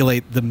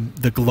manipulate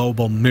the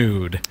global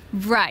mood.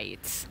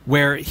 Right.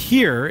 Where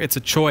here it's a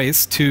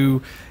choice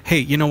to, hey,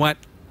 you know what?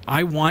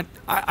 I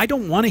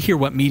don't want to hear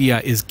what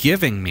media is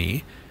giving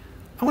me.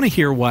 I want to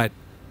hear what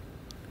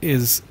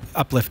is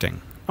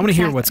uplifting. I want to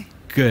hear what's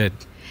good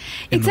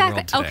in the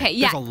world today. Okay,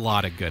 yeah. There's a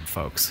lot of good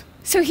folks.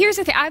 So here's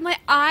the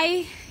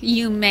thing.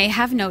 You may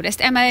have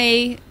noticed, am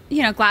a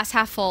glass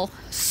half full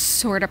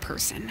sort of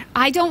person.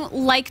 I don't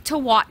like to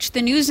watch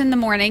the news in the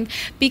morning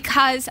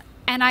because,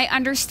 and I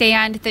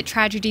understand that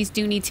tragedies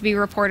do need to be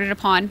reported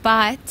upon,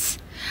 but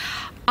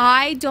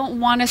I don't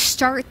want to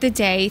start the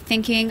day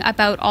thinking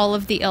about all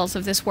of the ills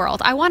of this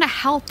world. I want to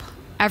help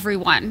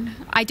everyone.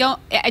 I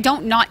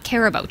don't not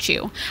care about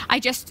you.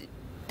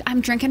 I'm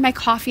drinking my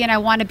coffee and I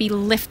want to be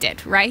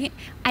lifted, right?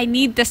 I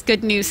need this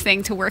good news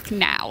thing to work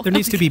now. There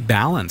needs to be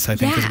balance, I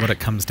think, is what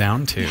it comes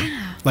down to.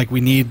 Yeah. Like, we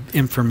need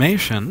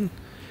information,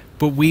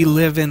 but we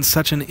live in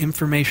such an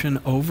information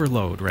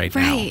overload right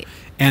now. Right.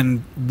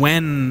 And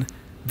when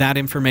that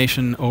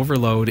information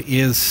overload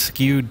is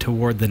skewed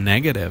toward the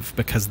negative,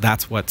 because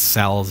that's what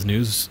sells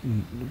news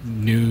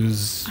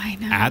I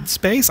know. ad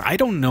space. I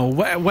don't know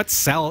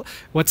what's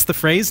the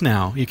phrase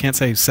now. You can't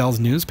say sells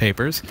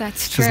newspapers.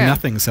 That's true. Because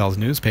nothing sells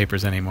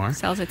newspapers anymore.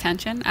 Sells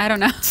attention. I don't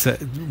know. So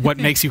what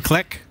makes you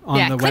click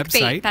on the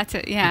clickbait, website? that's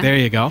it. Yeah. There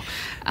you go.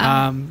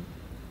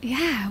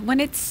 Yeah, when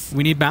it's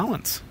We need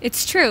balance.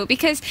 It's true,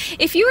 because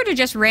if you were to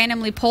just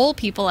randomly poll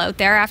people out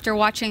there after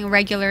watching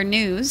regular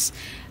news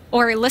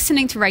or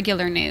listening to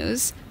regular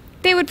news,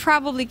 they would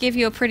probably give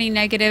you a pretty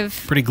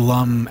negative, Pretty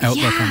glum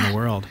outlook on Yeah. the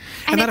world.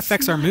 And And that it's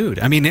affects our mood.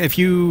 I mean, if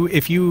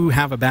you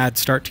have a bad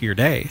start to your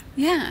day,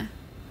 yeah.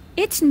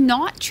 It's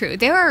not true.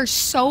 There are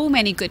so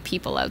many good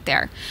people out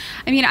there.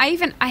 I mean,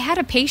 I had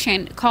a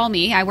patient call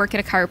me. I work at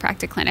a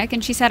chiropractic clinic,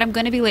 and she said, I'm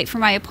going to be late for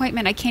my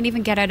appointment. I can't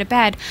even get out of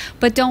bed.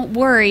 But don't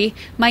worry,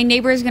 my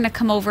neighbor is going to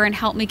come over and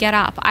help me get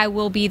up. I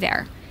will be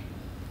there.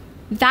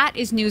 That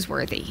is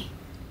newsworthy,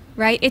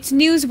 right? It's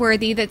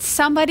newsworthy that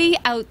somebody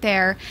out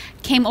there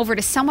came over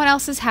to someone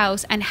else's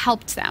house and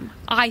helped them,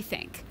 I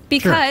think.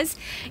 Because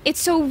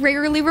it's so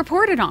rarely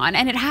reported on,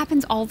 and it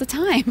happens all the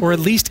time. or at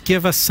least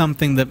give us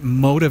something that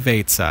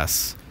motivates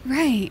us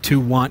Right. to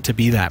want to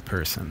be that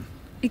person.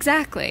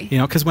 Exactly. You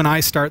know, because when I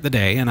start the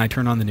day and I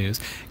turn on the news,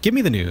 give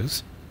me the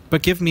news,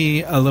 but give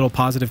me a little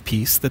positive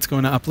piece that's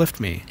going to uplift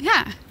me.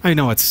 Yeah. I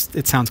know it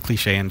sounds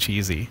cliche and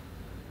cheesy,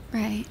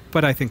 Right.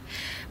 but I think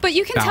But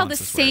you can tell the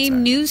balance is where it's same at.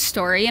 news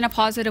story in a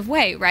positive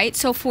way, right?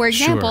 So, for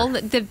example,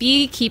 Sure. the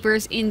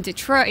beekeepers in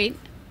Detroit,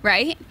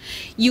 right?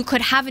 You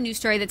could have a news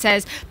story that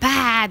says,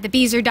 bad, the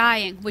bees are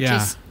dying, which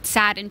Yeah. is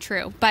sad and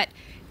true. But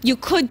you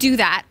could do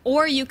that.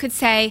 Or you could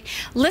say,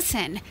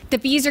 listen, the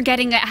bees are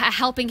getting a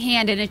helping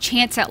hand and a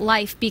chance at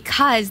life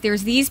because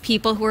there's these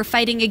people who are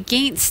fighting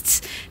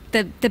against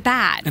the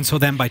bad. And so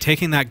then by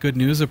taking that good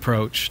news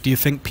approach, do you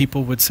think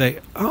people would say,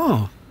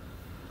 oh,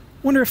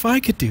 wonder if I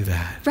could do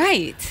that?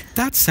 Right.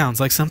 That sounds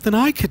like something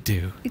I could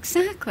do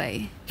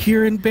Exactly.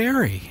 here in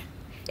Barrie.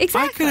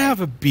 Exactly. I could have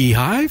a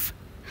beehive.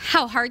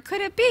 How hard could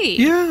it be?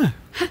 Yeah.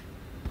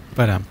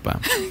 But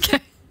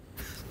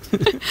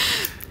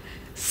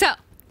So,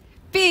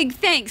 big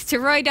thanks to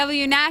Roy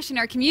W. Nash and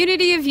our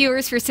community of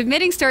viewers for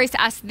submitting stories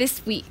to us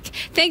this week.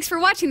 Thanks for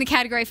watching the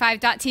Category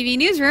 5.tv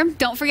newsroom.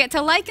 Don't forget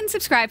to like and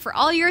subscribe for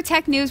all your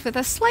tech news with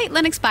a slight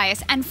Linux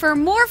bias. And for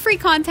more free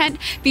content,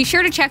 be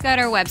sure to check out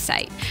our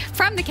website.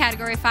 From the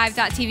Category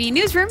 5.tv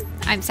newsroom,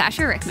 I'm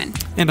Sasha Rickman.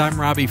 And I'm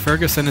Robbie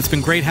Ferguson. It's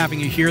been great having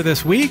you here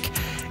this week,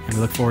 and we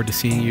look forward to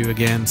seeing you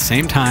again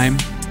same time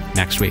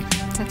next week.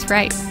 That's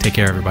right. Take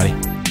care, everybody.